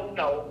they don't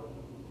know,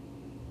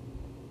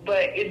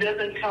 but it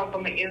doesn't come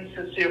from an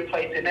insincere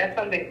place. And that's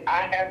something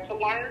I have to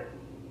learn,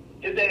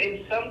 is that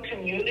in some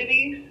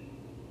communities,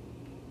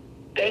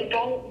 they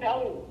don't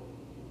know.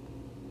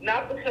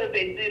 Not because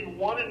they didn't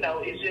want to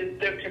know, it's just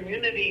their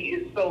community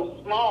is so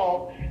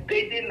small,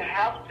 they didn't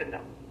have to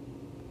know.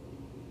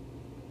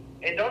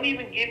 And don't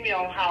even get me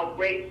on how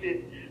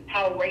racial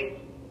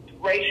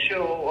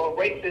or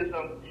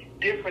racism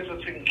differs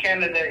between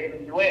Canada and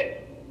the U.S.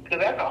 Because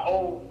that's a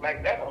whole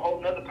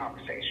nother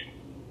conversation.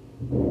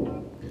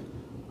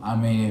 I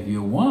mean, if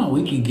you want,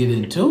 we can get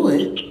into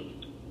it.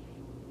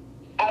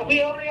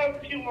 We only have a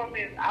few more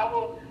minutes.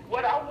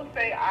 What I will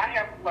say I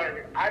have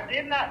learned, I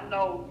did not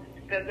know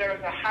that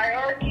there's a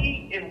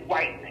hierarchy in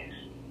whiteness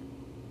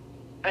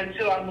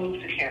until I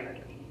moved to Canada.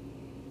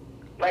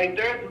 Like,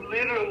 there's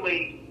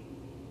literally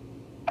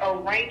a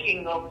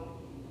ranking of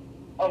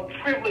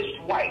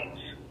privileged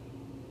whites.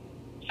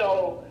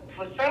 So,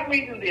 for some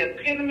reason, the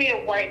epitome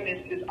of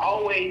whiteness is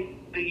always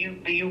the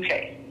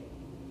UK.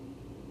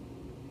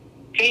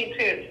 Can't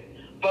tell you.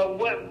 But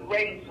what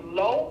ranks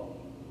low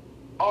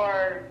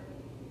are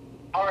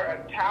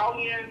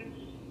Italians,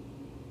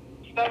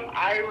 some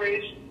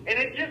Irish, and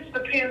it just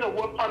depends on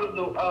what part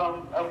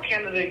of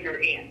Canada you're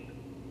in.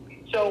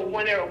 So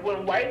when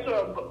whites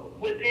are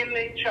within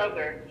each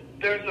other,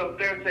 there's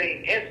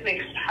a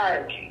ethnic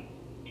hierarchy.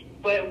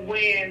 But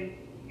when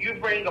you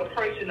bring a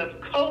person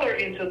of color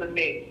into the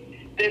mix,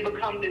 they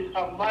become this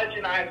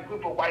homogenized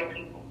group of white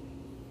people.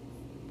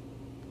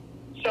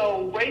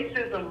 So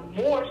racism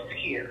morphs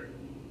here.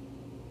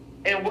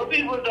 And what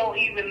people don't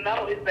even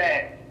know is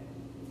that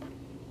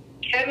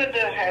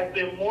Canada has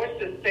been more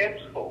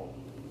successful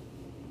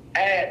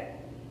at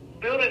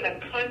building a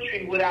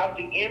country without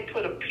the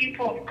input of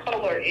people of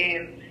color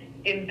and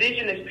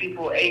indigenous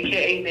people,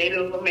 aka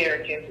Native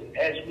Americans,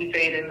 as we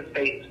say it in the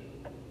States,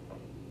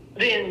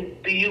 than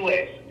the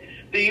U.S.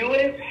 The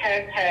U.S.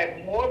 has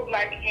had more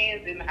black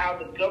hands in how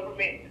the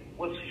government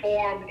was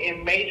formed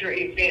in major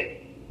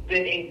events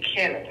than in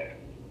Canada.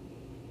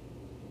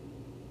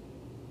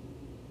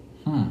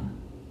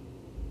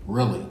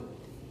 Really?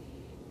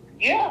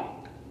 Yeah.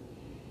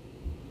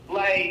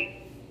 Like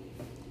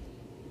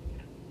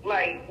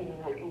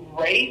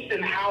race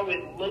and how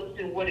it looks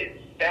and what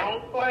it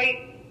sounds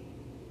like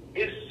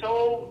is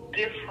so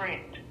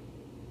different.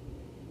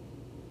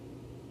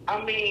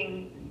 I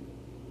mean,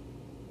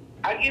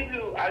 I'll give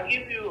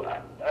you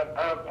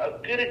a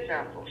good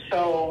example.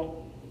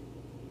 So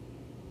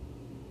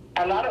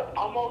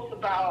almost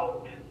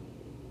about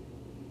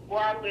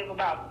where I live,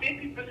 about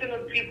 50%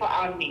 of the people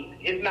I meet,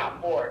 if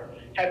not more,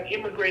 have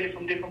immigrated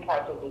from different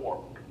parts of the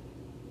world.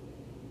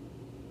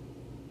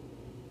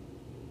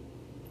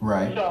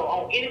 Right. So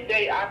on any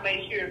day, I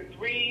may hear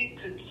 3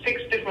 to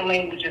 6 different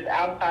languages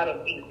outside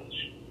of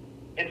English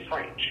and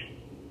French.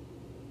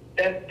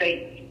 That's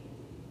daily.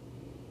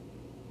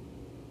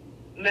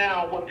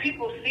 Now, when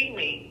people see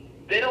me,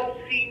 they don't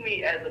see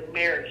me as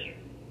American.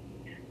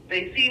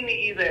 They see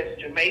me either as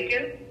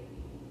Jamaican.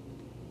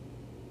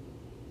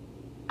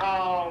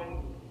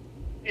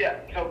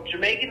 So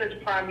Jamaican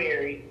is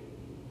primary,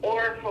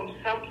 or from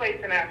someplace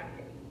in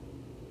Africa.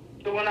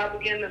 So when I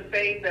begin to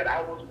say that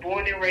I was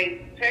born and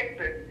raised in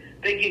Texas,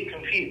 they get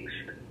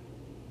confused.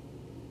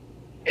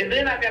 And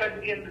then I got to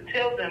begin to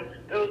tell them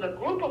there was a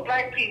group of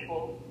black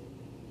people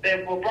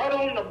that were brought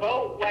on the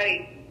boat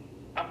like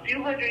a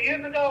few hundred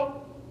years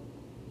ago,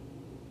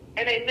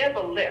 and they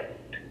never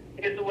left,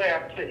 is the way I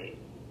put it.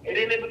 And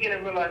then they begin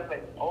to realize,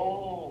 like,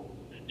 oh,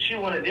 she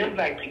one of them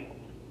black people.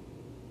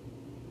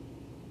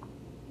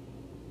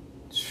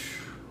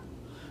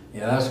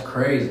 Yeah, that's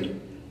crazy.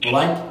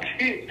 Like,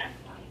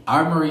 I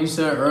remember you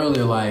said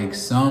earlier, like,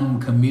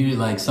 some community,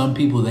 like, some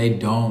people, they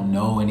don't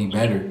know any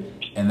better.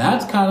 And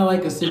that's kind of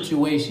like a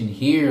situation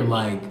here,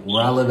 like,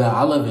 where I live at.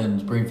 I live in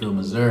Springfield,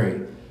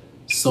 Missouri.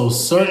 So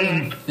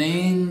certain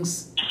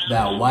things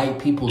that white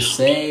people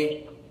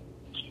say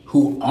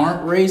who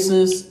aren't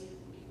racist,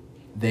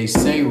 they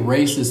say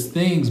racist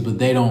things, but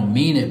they don't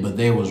mean it. But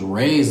they was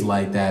raised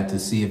like that to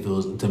see if it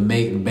was, to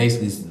make,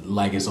 basically,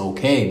 like, it's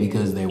okay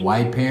because their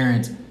white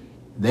parents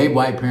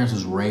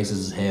was racist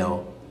as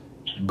hell.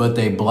 But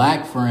they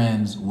black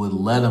friends would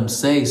let them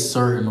say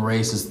certain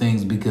racist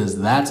things because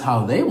that's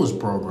how they was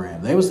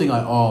programmed. They was thinking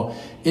like, oh,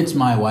 it's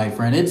my white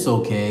friend. It's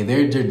okay.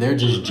 They're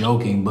just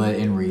joking. But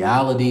in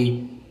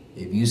reality,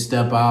 if you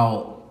step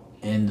out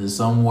into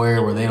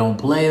somewhere where they don't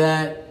play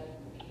that,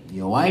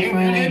 your white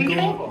friend ain't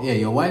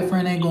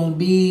gonna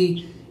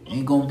be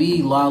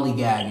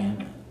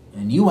lollygagging.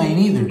 And you ain't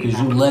either because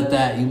you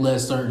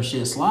let certain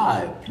shit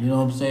slide. You know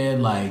what I'm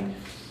saying? Like,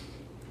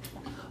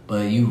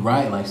 but you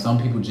right, like some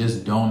people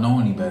just don't know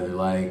any better.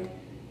 Like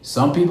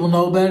some people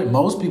know better,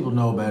 most people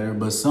know better,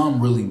 but some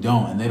really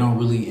don't, and they don't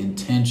really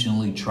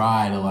intentionally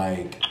try to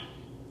like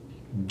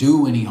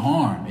do any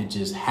harm. It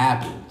just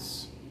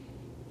happens.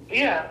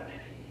 Yeah,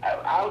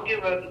 I'll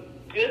give a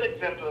good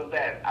example of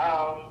that.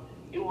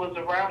 It was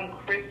around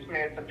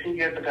Christmas a few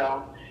years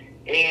ago,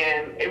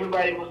 and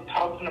everybody was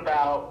talking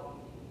about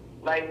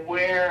like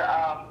where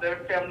their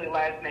family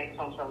last name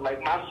comes from.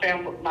 Like my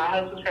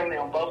husband's family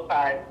on both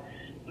sides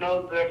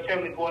knows their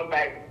family going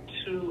back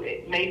to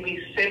maybe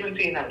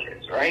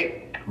 1700s,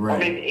 right? Or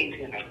maybe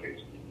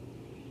 1800s.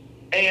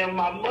 And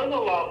my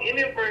mother-in-law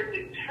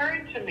inadvertently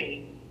turned to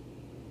me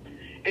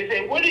and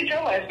said, "Where did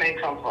your last name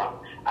come from?"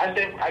 I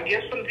said, "I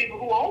guess from the people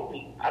who own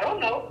me. I don't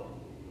know."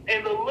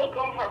 And the look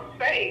on her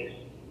face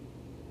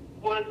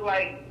was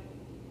like,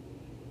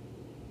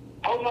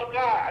 "Oh my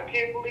God, I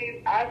can't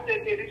believe I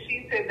said that." And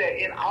she said that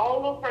in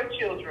all of her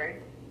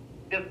children,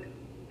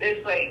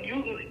 it's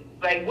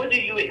like, what do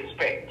you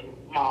expect,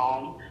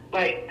 Mom?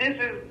 Like, this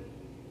is,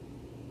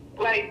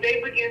 like,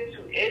 they begin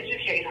to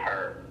educate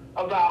her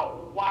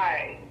about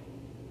why.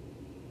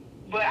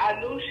 But I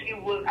knew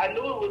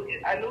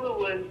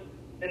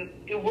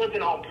it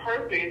wasn't on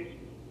purpose,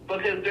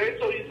 because they're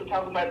so used to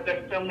talking about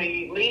their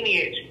family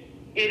lineage.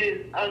 It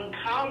is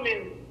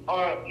uncommon,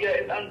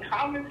 it's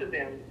uncommon to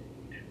them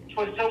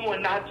for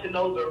someone not to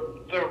know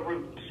their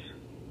roots.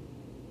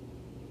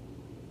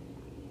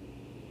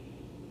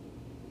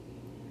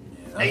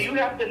 Yeah, and you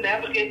have to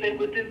navigate them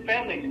within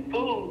families,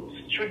 foods,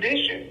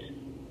 traditions.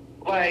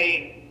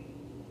 Like,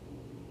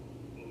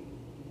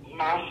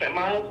 my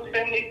husband's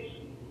family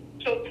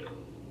took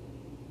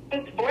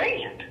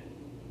bland.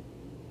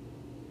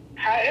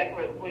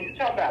 However, when you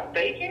talk about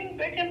baking,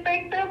 they can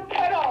bake their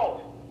butt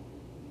off.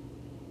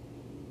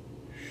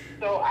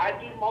 So I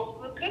do most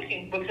of the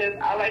cooking because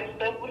I like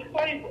stuff with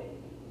flavor.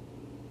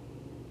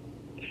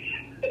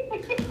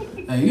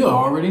 Hey, you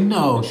already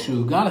know,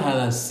 shoot, gotta have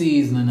that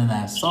seasoning and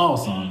that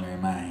sauce on there,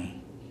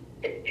 man.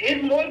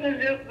 It's more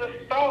than just the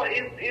salt,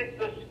 it's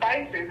the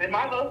spices. And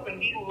my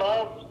husband, he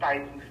loves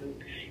spicy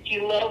food. He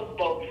loves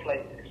both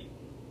flavors.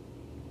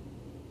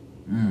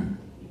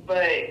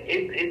 But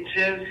it's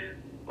just,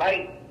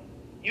 like,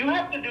 you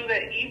have to do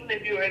that even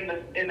if you're in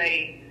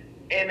a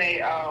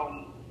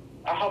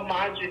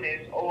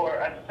homogenous or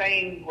a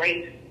same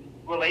race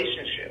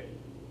relationship.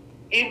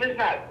 Even if it's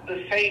not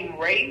the same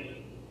race,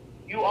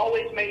 you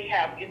always may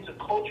have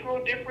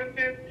intercultural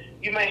differences.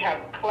 You may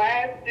have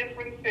class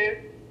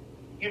differences.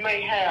 You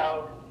may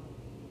have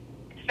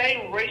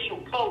same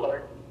racial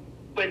color,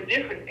 but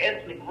different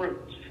ethnic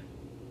groups.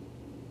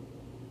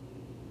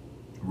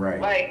 Right.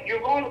 Like,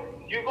 you're going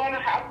to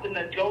have to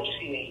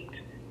negotiate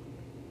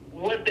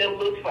what that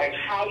looks like,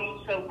 how you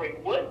celebrate.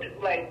 What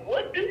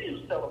do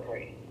you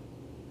celebrate?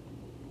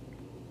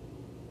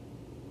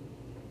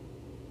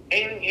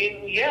 And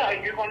yeah,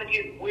 you're going to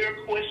get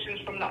weird questions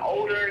from the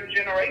older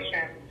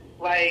generation.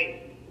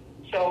 Like,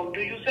 so do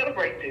you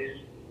celebrate this?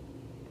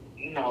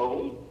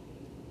 No.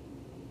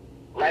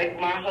 Like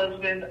my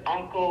husband's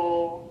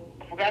uncle,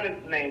 I forgot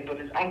his name, but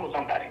his uncle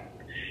somebody.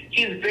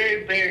 He's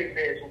very, very,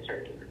 very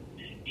conservative.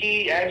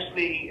 He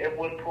actually, at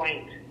one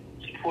point,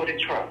 supported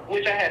Trump,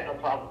 which I had no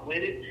problem with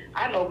it.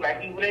 I know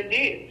black people that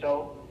did,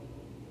 so.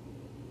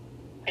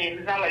 And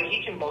it's not like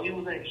he can vote.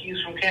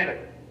 He's from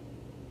Canada.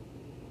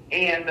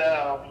 And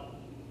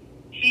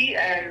he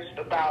asked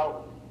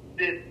about,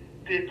 did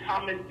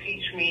Thomas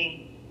teach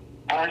me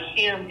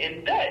hymn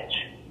in Dutch?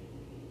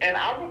 And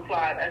I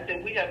replied, I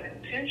said, we have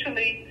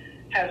intentionally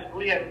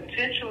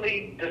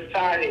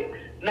decided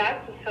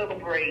not to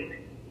celebrate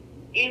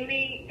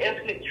any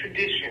ethnic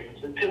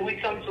traditions until we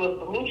come to a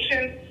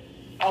solution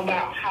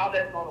about how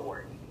that's going to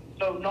work.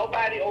 So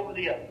nobody over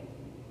the other.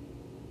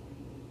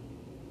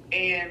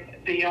 And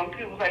the young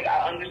people was like,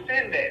 I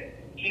understand that.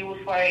 He was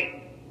like,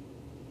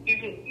 you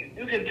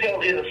can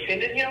tell it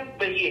offended him,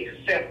 but he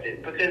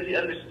accepted because he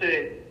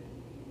understood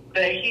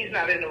that he's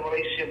not in the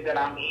relationship that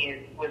I'm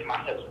in with my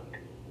husband.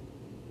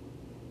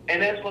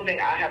 And that's one thing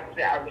I have to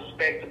say I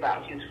respect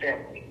about his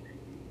family.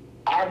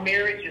 Our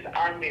marriage is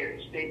our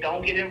marriage. They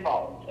don't get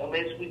involved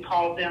unless we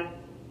call them.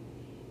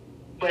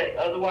 But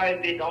otherwise,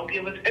 they don't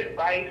give us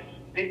advice.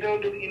 They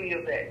don't do any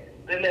of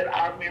that. They let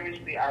our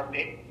marriage be our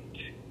marriage.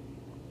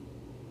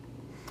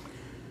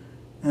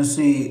 And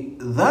see,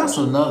 that's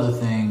another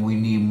thing we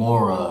need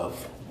more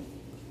of.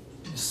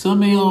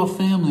 Some of y'all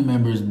family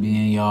members be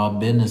in y'all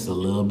business a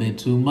little bit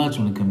too much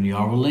when it comes to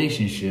y'all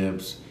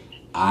relationships.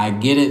 I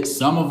get it.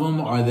 Some of them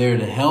are there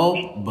to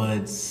help,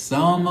 but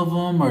some of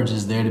them are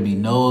just there to be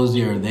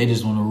nosy, or they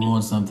just want to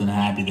ruin something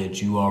happy that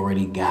you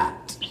already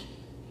got.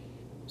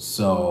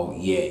 So,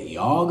 yeah,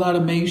 y'all got to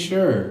make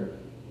sure.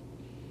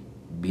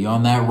 Be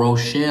on that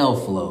Rochelle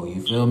flow. You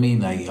feel me?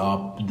 Like,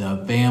 y'all,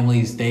 the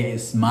family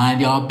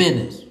mind y'all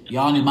business.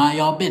 Y'all need to mind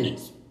y'all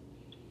business.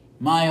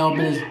 Mind y'all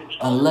business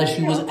unless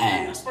you was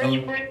asked.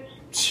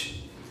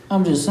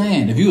 I'm just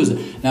saying, if you was,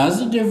 now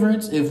there's a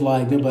difference if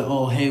like, they're like,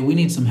 oh, hey, we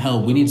need some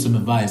help. We need some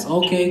advice.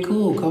 Okay,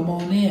 cool. Come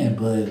on in.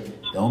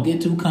 But don't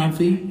get too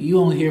comfy. You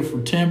only here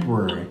for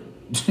temporary.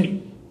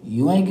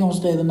 You ain't going to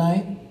stay the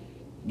night.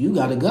 You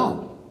got to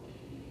go.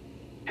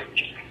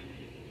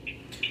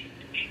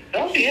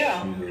 Oh,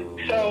 yeah.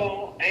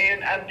 So,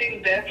 and I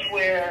think that's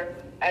where,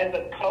 as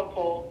a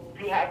couple,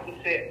 you have to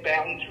set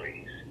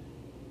boundaries.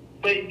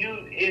 But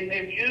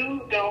if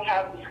you don't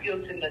have the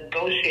skill to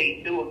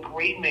negotiate, do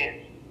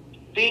agreements,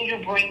 then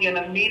you bring in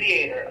a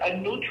mediator, a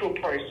neutral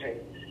person,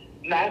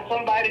 Not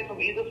somebody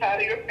from either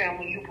side of your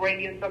family. You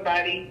bring in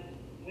somebody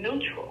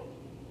neutral.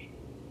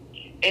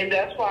 And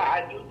that's why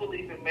I do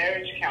believe in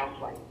marriage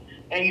counseling.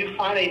 And you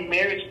find a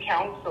marriage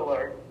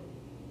counselor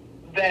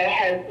that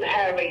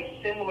have a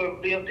similar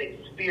lived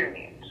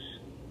experience.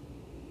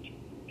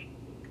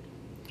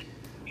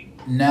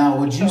 Now,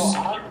 would you...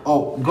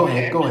 Go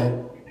ahead.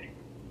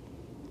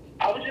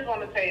 I was just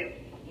going to say,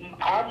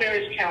 our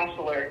marriage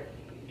counselor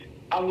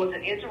was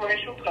an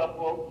interracial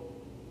couple.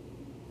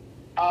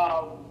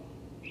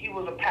 He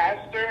was a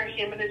pastor.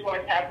 Him and his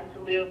wife happened to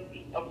live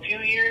a few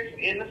years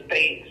in the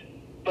States,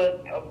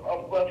 but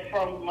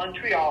from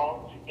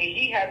Montreal, and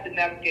he had to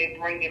navigate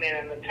bringing in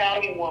an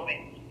Italian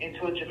woman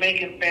into a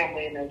Jamaican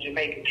family in a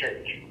Jamaican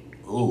church.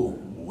 Oh,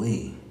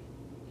 we.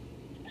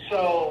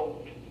 So,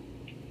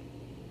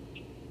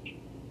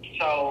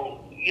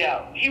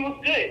 yeah, he was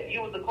good. He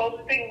was the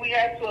closest thing we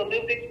had to a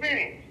lived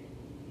experience.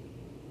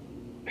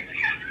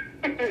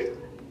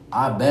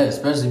 I bet,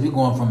 especially if you're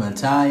going from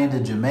Italian to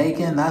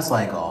Jamaican, that's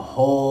like a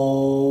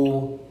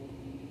whole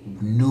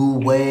new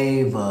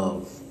wave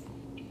of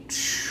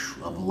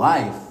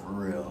life, for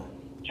real.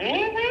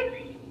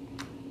 Mm-hmm.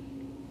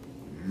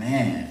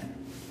 Man,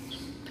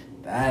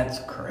 that's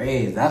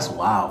crazy. That's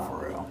wild,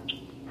 for real.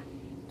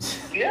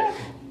 Yeah.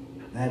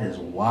 That is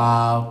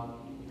wild,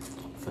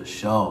 for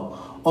sure.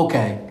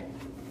 Okay,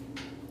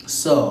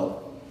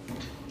 so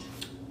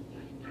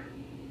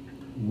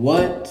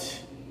what?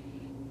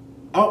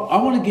 I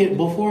want to get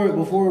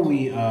before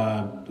we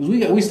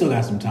still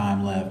got some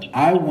time left.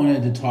 I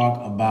wanted to talk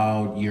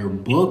about your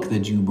book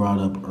that you brought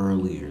up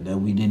earlier that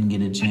we didn't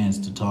get a chance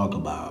to talk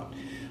about.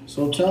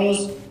 So tell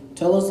us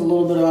a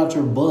little bit about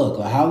your book.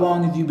 Like, how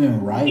long have you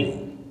been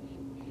writing?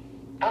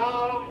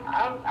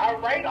 I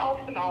write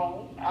off and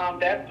on.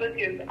 That book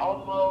is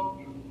almost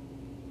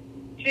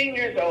 10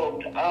 years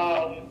old.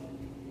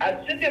 I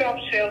took it off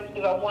shelves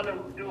because I want to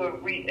do a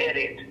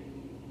re-edit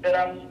that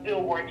I'm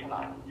still working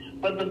on.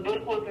 But the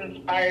book was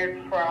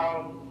inspired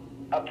from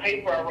a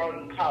paper I wrote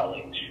in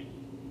college.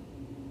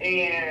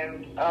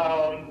 And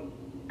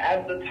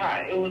at the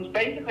time, it was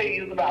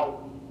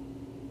about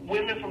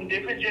women from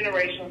different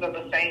generations of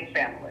the same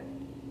family.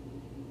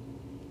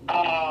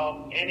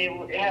 And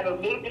it had a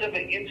little bit of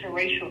an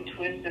interracial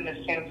twist in the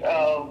sense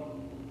of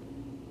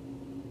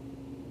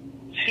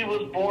she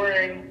was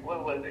born,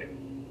 what was it?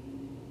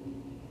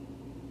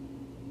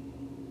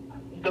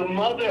 The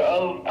mother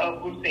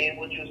of Ruthine,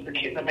 which was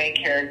the main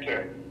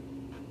character,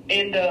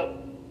 end up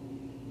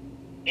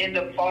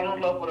falling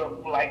in love with a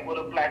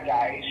black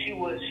guy. She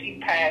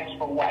passed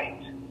for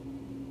white,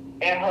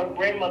 and her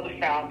grandmother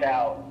found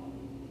out,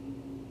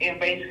 and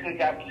basically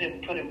got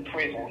put in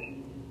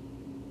prison.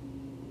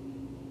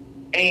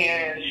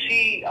 And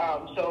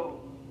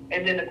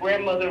and then the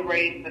grandmother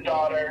raised the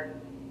daughter,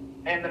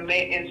 and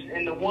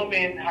the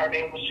woman, her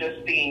name was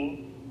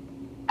Justine,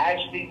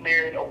 actually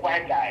married a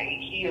white guy.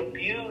 He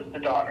abused the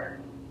daughter.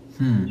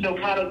 So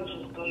kind of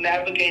just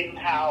navigating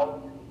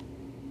how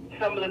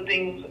some of the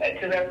things,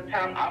 because at the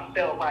time I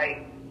felt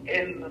like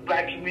in the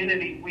black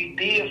community we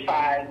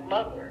deified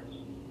mothers,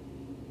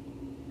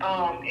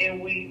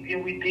 and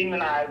we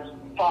demonized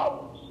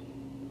fathers,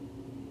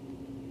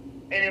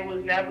 and it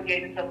was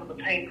navigating some of the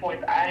pain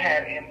points I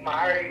had in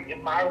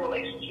my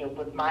relationship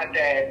with my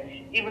dad.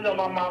 Even though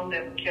my mom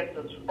never kept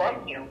us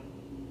from him,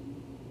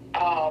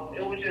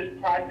 it was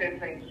just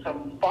processing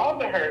some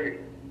fatherhood.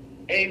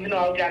 And even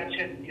though I got a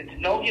chance to get to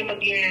know him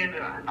again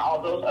and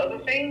all those other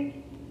things.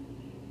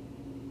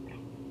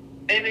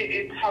 And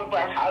it talked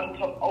about how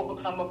to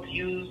overcome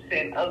abuse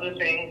and other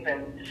things,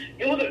 and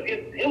it was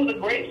a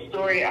great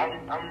story.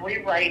 I'm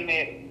rewriting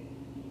it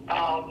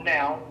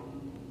now.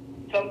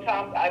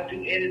 Sometimes I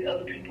do edit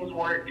other people's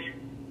work.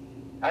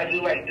 I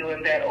do like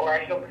doing that, or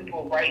I help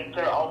people write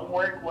their own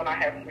work when I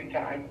have free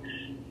time.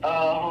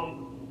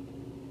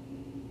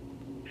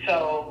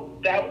 So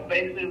that was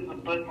basically what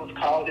the book was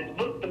called.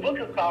 The book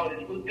is called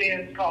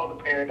 "It's Called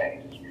the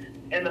Paradise,"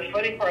 and the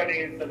funny part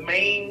is the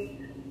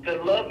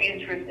love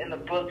interest in the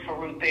book for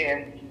Ruth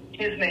Ann,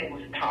 his name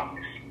was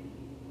Thomas.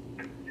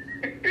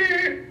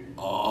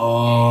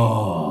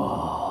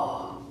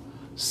 Oh.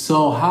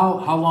 So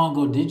how long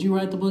ago did you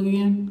write the book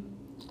again?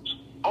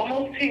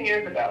 Almost 10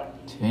 years ago.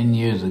 10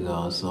 years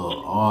ago.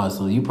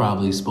 So you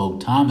probably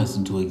spoke Thomas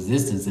into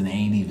existence and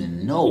ain't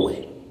even know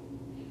it.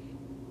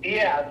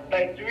 Yeah,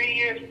 like 3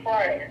 years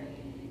prior.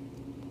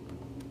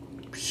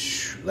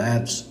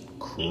 That's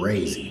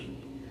crazy.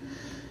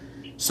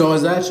 So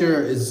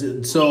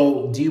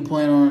do you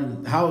plan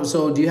on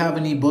do you have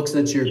any books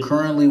that you're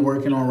currently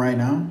working on right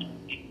now?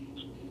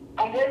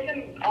 I'm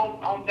working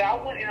on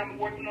that one, and I'm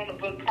working on a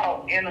book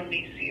called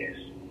Anamnesius.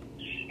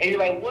 And you're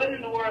like, what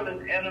in the world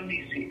is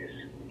Anamnesius?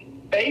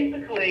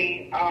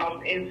 Basically,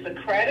 in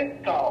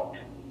Socratic thought,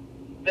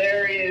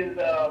 there is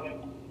a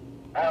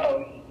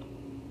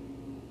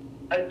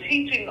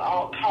teaching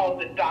called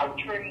the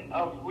doctrine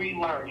of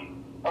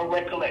relearning or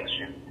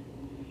recollection.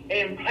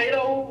 And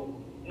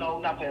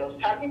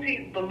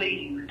Socrates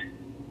believed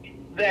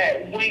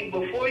that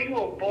before you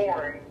were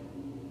born,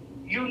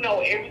 you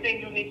know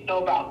everything you need to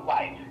know about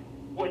life.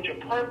 what your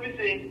purpose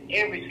is,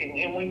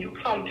 everything. And when you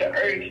come to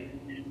earth,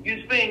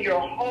 you spend your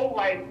whole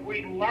life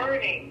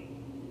relearning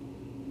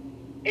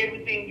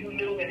everything you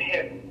knew in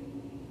heaven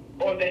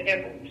or the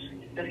heavens,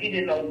 because he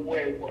didn't know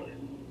where it was.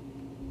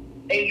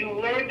 And you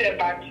learn that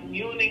by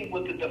communing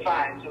with the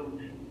divine, so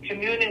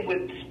communing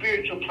with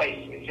spiritual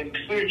places and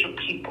spiritual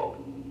people.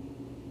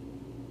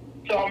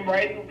 So I'm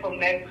writing from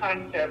that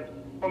concept,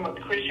 from a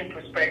Christian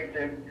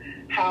perspective,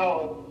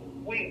 how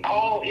we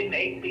all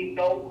innately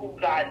know who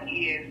God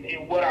is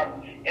and what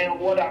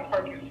our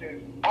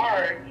purposes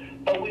are,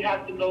 but we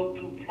have to go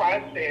through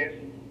process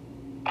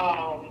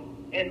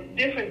and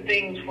different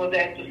things for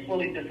that to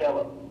fully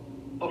develop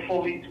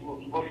before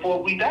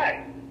we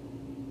die.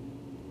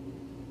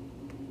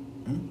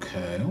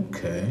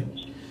 Okay.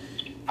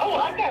 Oh,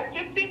 I got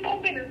 15 more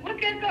minutes.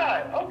 Look at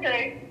God.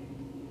 Okay.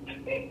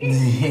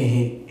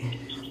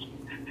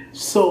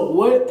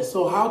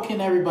 So how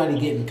can everybody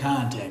get in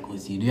contact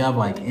with you? Do you have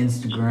like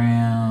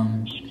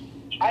Instagram?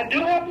 I do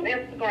have an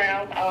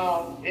Instagram.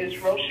 It's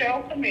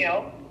Rochelle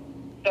Camille.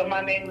 So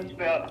my name is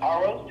spelled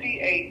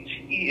ROCHELLE.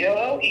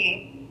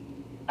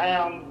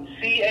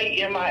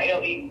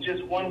 CAMILE,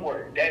 just one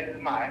word. That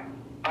is my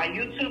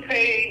YouTube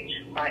page,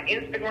 my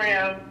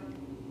Instagram,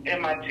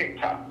 and my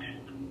TikTok.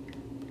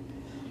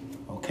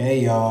 Okay,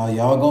 y'all.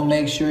 Y'all gonna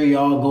make sure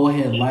y'all go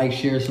ahead, like,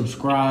 share,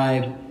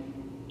 subscribe,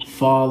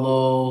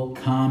 follow,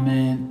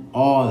 comment,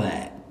 all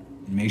that.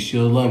 Make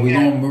sure love.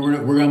 I'm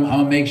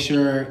gonna make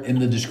sure in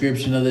the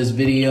description of this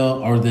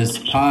video or this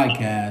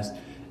podcast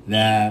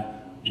that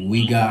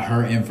we got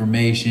her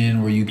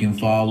information where you can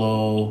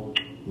follow,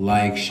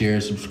 like, share,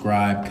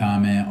 subscribe,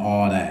 comment,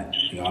 all that.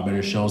 Y'all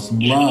better show some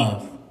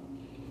love.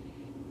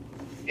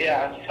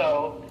 Yeah,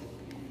 so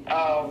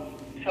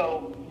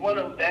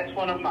that's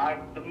one of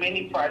the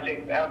many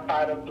projects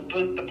outside of the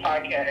book, the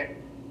podcast,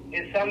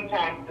 is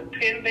sometimes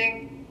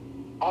depending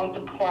on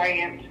the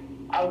client,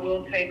 I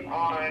will take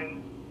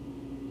on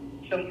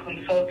some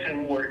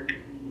consulting work,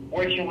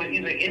 working with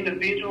either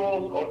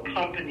individuals or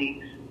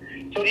companies.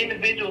 So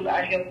individuals,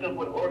 I help them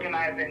with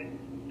organizing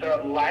their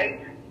life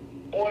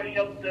or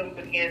help them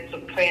begin to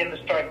plan to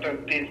start their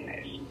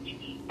business.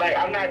 Like,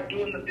 I'm not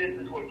doing the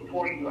business work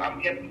for you. I'm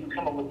helping you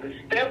come up with the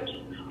steps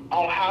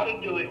on how to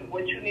do it,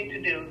 what you need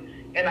to do,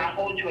 and I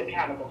hold you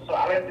accountable. So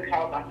I like to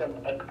call myself,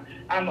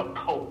 I'm a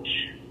coach.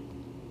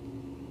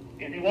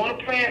 If you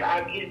want a plan,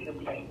 I'll give you the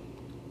plan.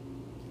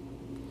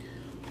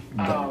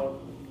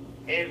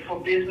 And for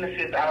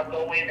businesses, I'll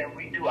go in and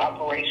redo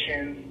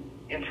operations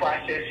and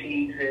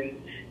processes and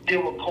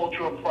deal with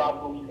cultural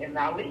problems, and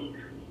I'll leave.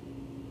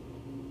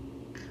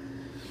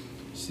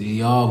 See,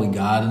 y'all, we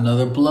got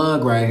another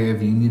plug right here.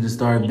 If you need to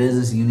start a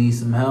business, you need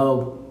some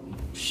help,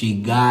 she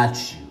got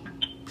you.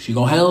 She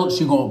gonna help.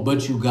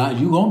 But you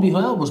gonna be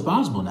held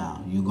responsible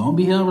now. You gonna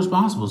be held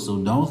responsible. So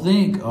don't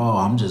think, oh,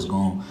 I'm just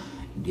gonna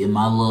get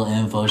my little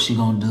info. She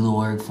gonna do the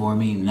work for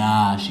me.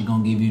 Nah, she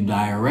gonna give you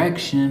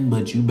direction,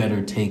 but you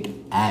better take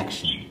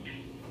action.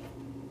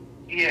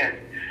 Yes.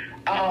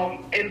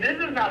 And this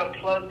is not a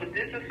plug, but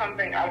this is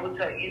something I would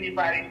tell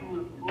anybody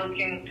who is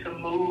looking to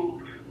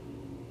move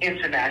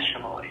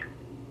internationally.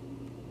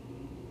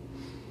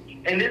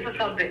 And this is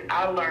something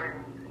I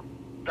learned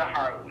the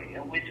hard way,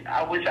 and which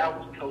I wish I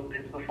was told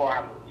this before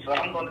I moved. So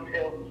I'm going to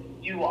tell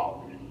you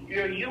all.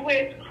 Your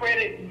U.S.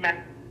 credit...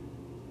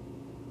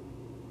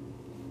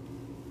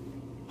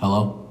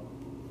 Hello?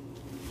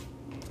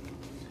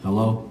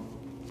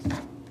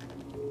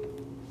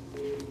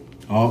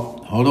 Oh,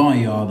 hold on,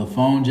 y'all. The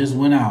phone just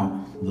went out.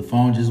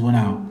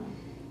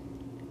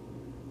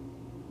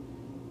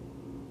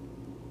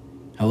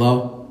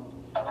 Hello?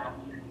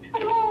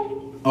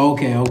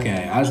 Okay.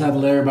 I just have to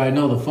let everybody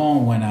know the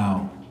phone went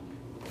out.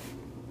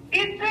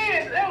 It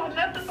did. That was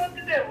nothing but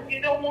the devil. He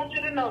don't want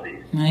you to know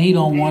this. Man, he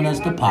don't want us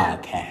to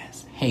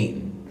podcast.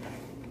 Hating.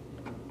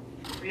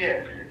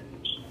 Yes.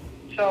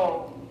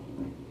 So,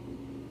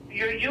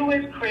 your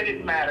U.S.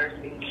 credit matters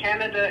in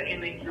Canada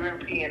and the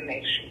European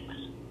nations.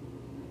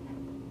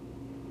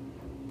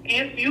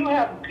 If you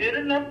have good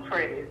enough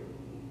credit,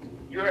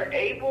 you're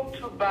able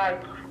to buy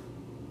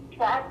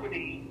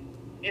property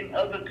in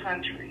other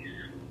countries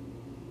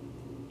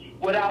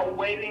without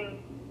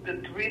waiting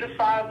the 3 to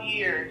 5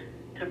 years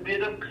to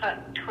build up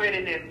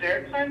credit in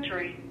their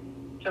country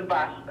to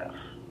buy stuff.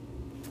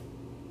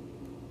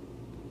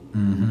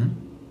 Mm-hmm.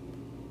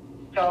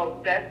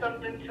 So that's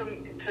something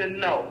to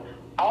know.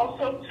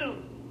 Also,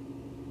 too,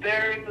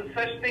 there is a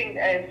such thing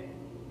as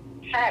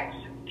tax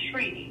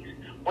treaties.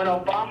 When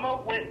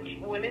Obama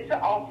went into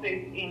office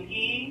and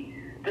he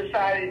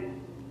decided,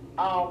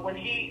 when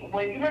you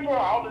remember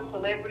all the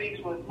celebrities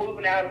was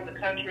moving out of the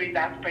country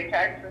not to pay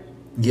taxes?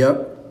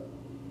 Yep.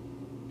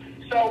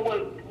 So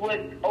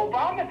what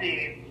Obama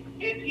did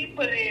is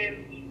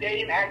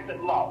they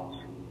enacted laws.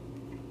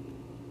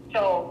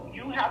 So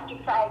you have to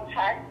file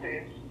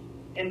taxes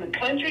in the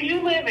country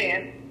you live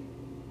in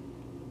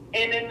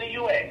and in the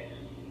U.S.,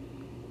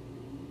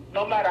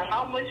 no matter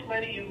how much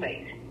money you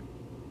make.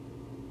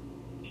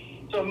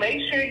 So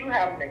make sure you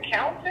have an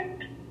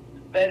accountant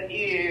that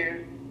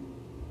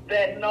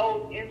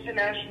knows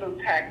international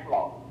tax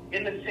law.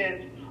 in the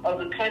sense of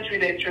the country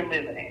that you're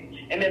living in.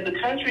 And if the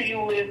country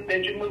you live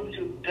that you're moving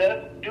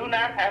to do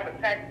not have a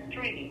tax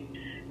treaty,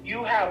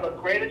 you have a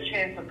greater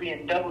chance of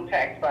being double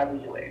taxed by the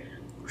U.S.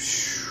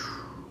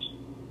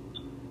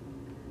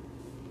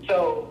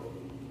 So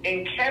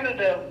in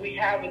Canada, we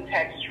have a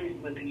tax treaty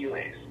with the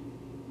U.S.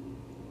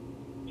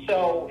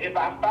 So if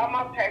I file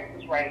my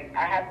taxes right,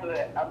 I have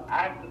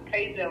to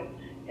pay them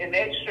an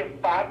extra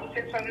 $500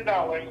 to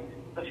 $600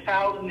 to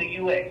file in the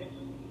U.S.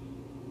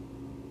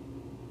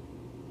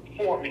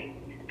 for me.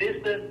 This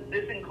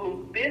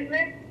includes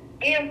business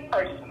and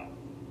personal.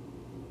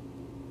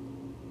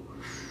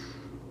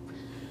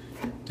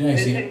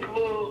 This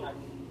includes,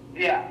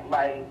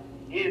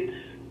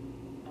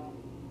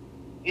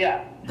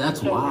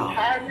 That's so wild.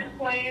 Retirement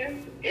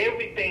plans,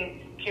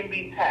 everything can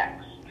be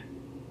taxed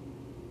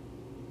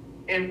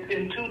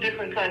in 2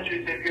 different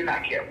countries if you're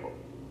not careful.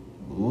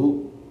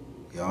 Ooh,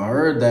 y'all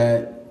heard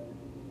that.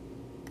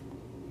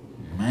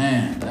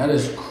 Man, that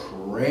is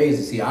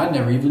crazy. See, I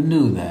never even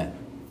knew that.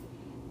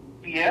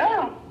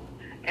 Yeah,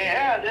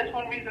 that's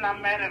one reason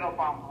I'm mad at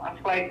Obama.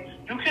 It's like,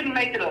 you couldn't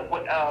make it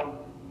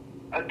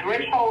a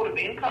threshold of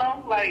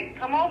income. Like,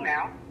 come on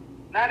now.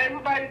 Not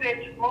everybody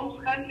that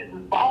most countries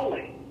is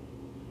balling.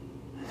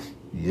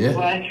 Yeah.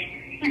 Like,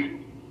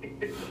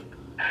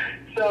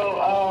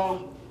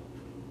 so,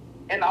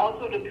 and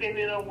also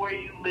depending on where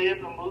you live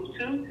and move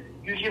to,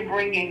 you can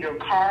bring in your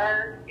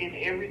car and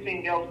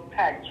everything else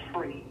tax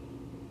free.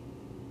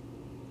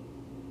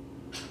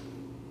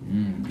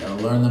 Gotta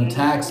learn them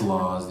tax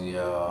laws,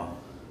 y'all.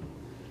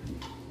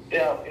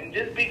 Yeah, and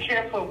just be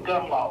careful of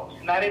gun laws.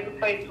 Not every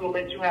place will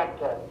let you have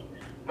guns.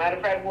 Matter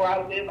of fact, where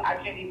I live, I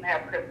can't even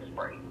have pepper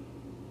spray.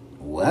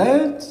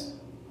 What?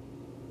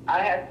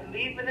 I had to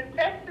leave it in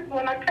Texas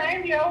when I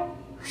came, yo.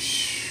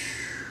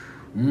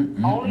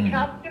 Only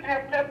cops can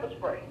have pepper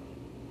spray.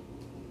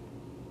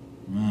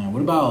 Man,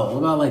 what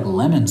about like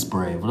lemon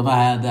spray? What if I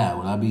had that?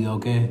 Would I be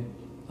okay?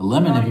 The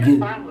lemon, if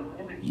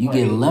you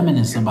get lemon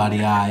in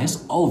somebody's eye,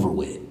 it's over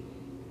with.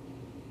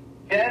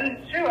 That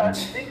is true. I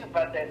didn't think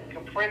about that.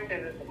 Compress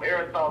it in some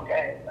aerosol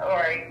gas. All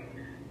right.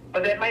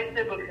 But that might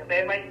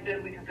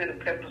still be considered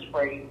pepper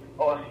spray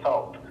or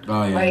assault.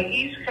 Oh, yeah. Like,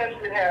 each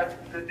country has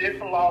the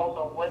different laws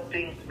on what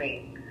things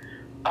mean.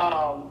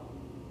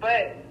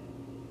 But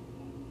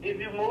if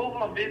you move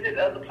or visit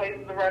other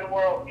places around the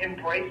world,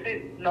 embrace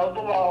it, know the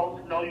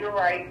laws, know your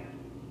rights,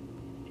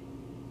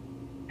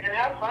 and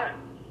have fun.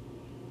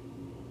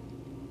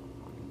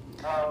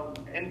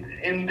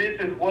 And this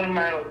is one of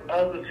my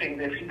other things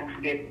that people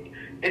forget,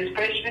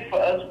 especially for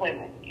us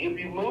women. If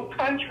you move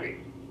countries,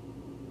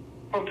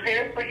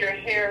 prepare for your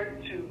hair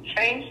to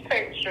change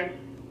texture,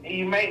 and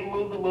you might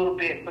lose a little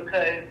bit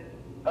because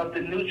of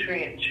the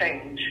nutrient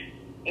change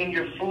in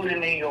your food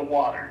and in your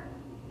water.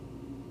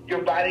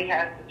 Your body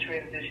has to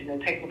transition.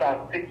 It takes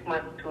about 6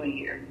 months to a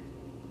year.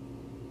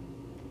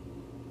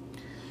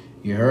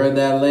 You heard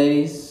that,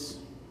 ladies?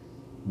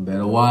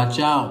 Better watch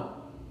out.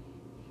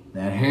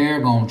 That hair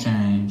gonna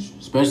change,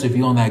 especially if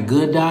you're on that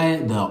good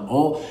diet.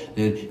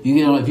 If you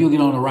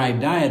get on the right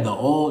diet,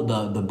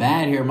 the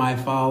bad hair might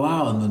fall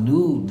out, and the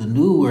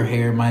newer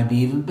hair might be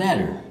even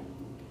better.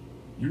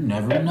 You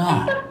never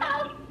know.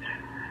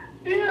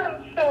 Yeah.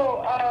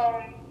 So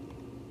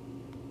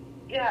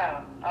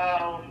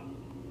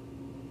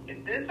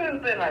this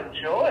has been a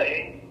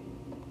joy.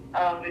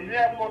 If you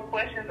have more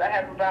questions, I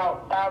have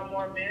about 5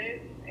 more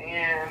minutes,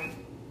 and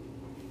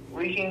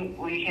we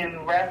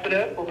can wrap it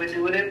up, or we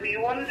do whatever you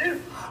want to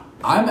do.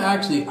 I'm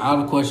actually out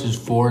of questions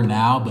for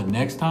now, but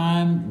next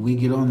time we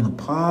get on the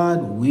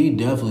pod, we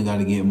definitely got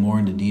to get more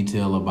into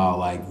detail about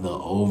like the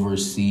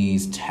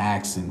overseas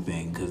taxing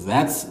thing, because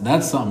that's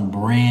something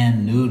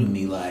brand new to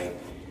me.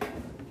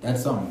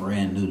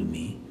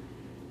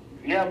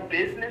 Yeah,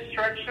 business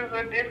structures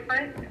are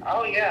different.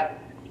 Oh yeah,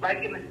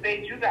 like in the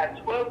States, you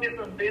got 12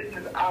 different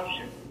business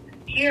options.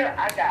 Here,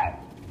 I got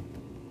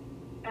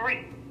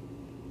 3.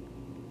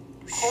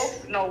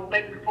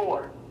 Maybe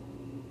 4.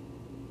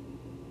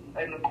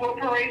 Like a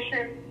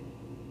corporation,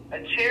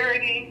 a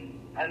charity,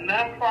 a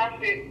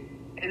nonprofit,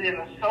 and then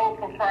a sole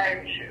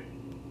proprietorship.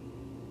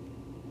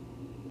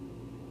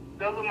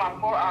 Those are my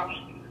 4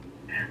 options.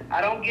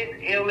 I don't get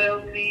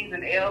LLCs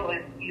and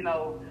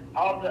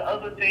all the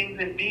other things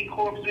and B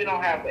Corps. We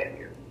don't have that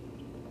here.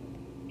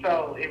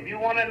 So if you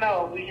want to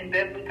know, we can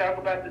definitely talk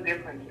about the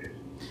differences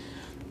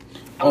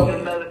at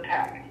another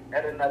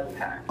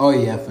time. Oh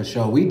yeah, for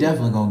sure. We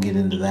definitely gonna get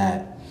into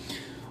that.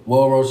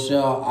 Well,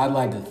 Rochelle, I'd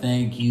like to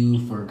thank you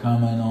for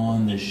coming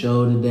on the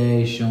show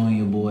today, showing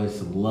your boy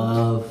some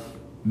love.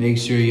 Make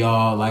sure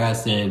y'all, like I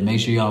said, make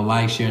sure y'all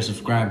like, share,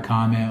 subscribe,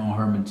 comment on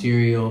her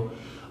material.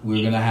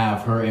 We're gonna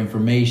have her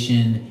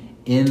information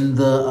in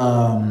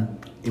the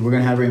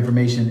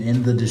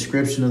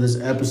description of this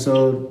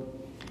episode,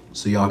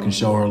 so y'all can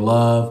show her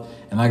love.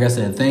 And like I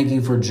said, thank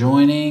you for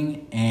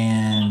joining,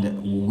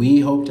 and we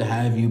hope to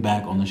have you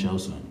back on the show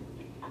soon.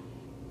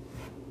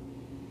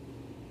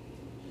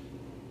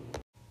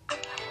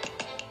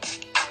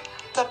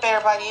 up,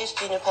 everybody? It's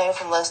Gina Payne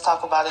from Let's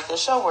Talk About It, the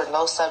show where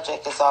no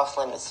subject is off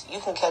limits.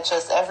 You can catch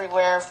us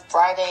everywhere,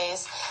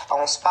 Fridays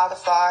on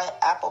Spotify,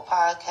 Apple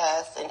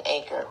Podcasts, and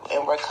Anchor.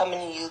 And we're coming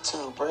to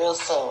YouTube real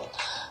soon.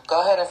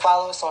 Go ahead and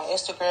follow us on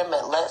Instagram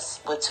at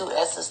Let's, with 2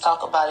 S's,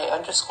 Talk About It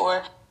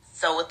 _.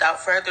 So without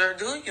further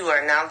ado, you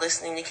are now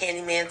listening to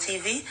Candyman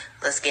TV.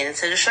 Let's get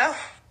into the show.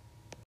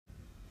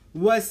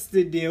 What's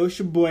the deal? It's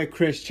your boy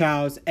Chris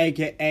Childs,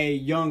 aka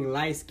Young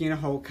Light Skin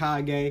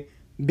Hokage,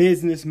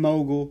 business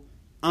mogul,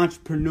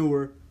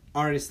 entrepreneur,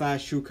 artist /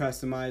 shoe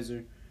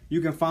customizer. You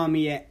can find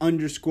me at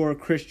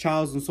 _Chris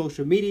Childs on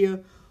social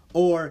media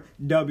or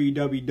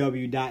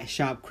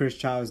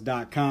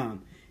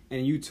www.shopchrischilds.com.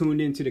 And you tuned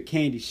into the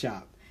Candy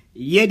Shop.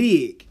 Ya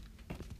dig?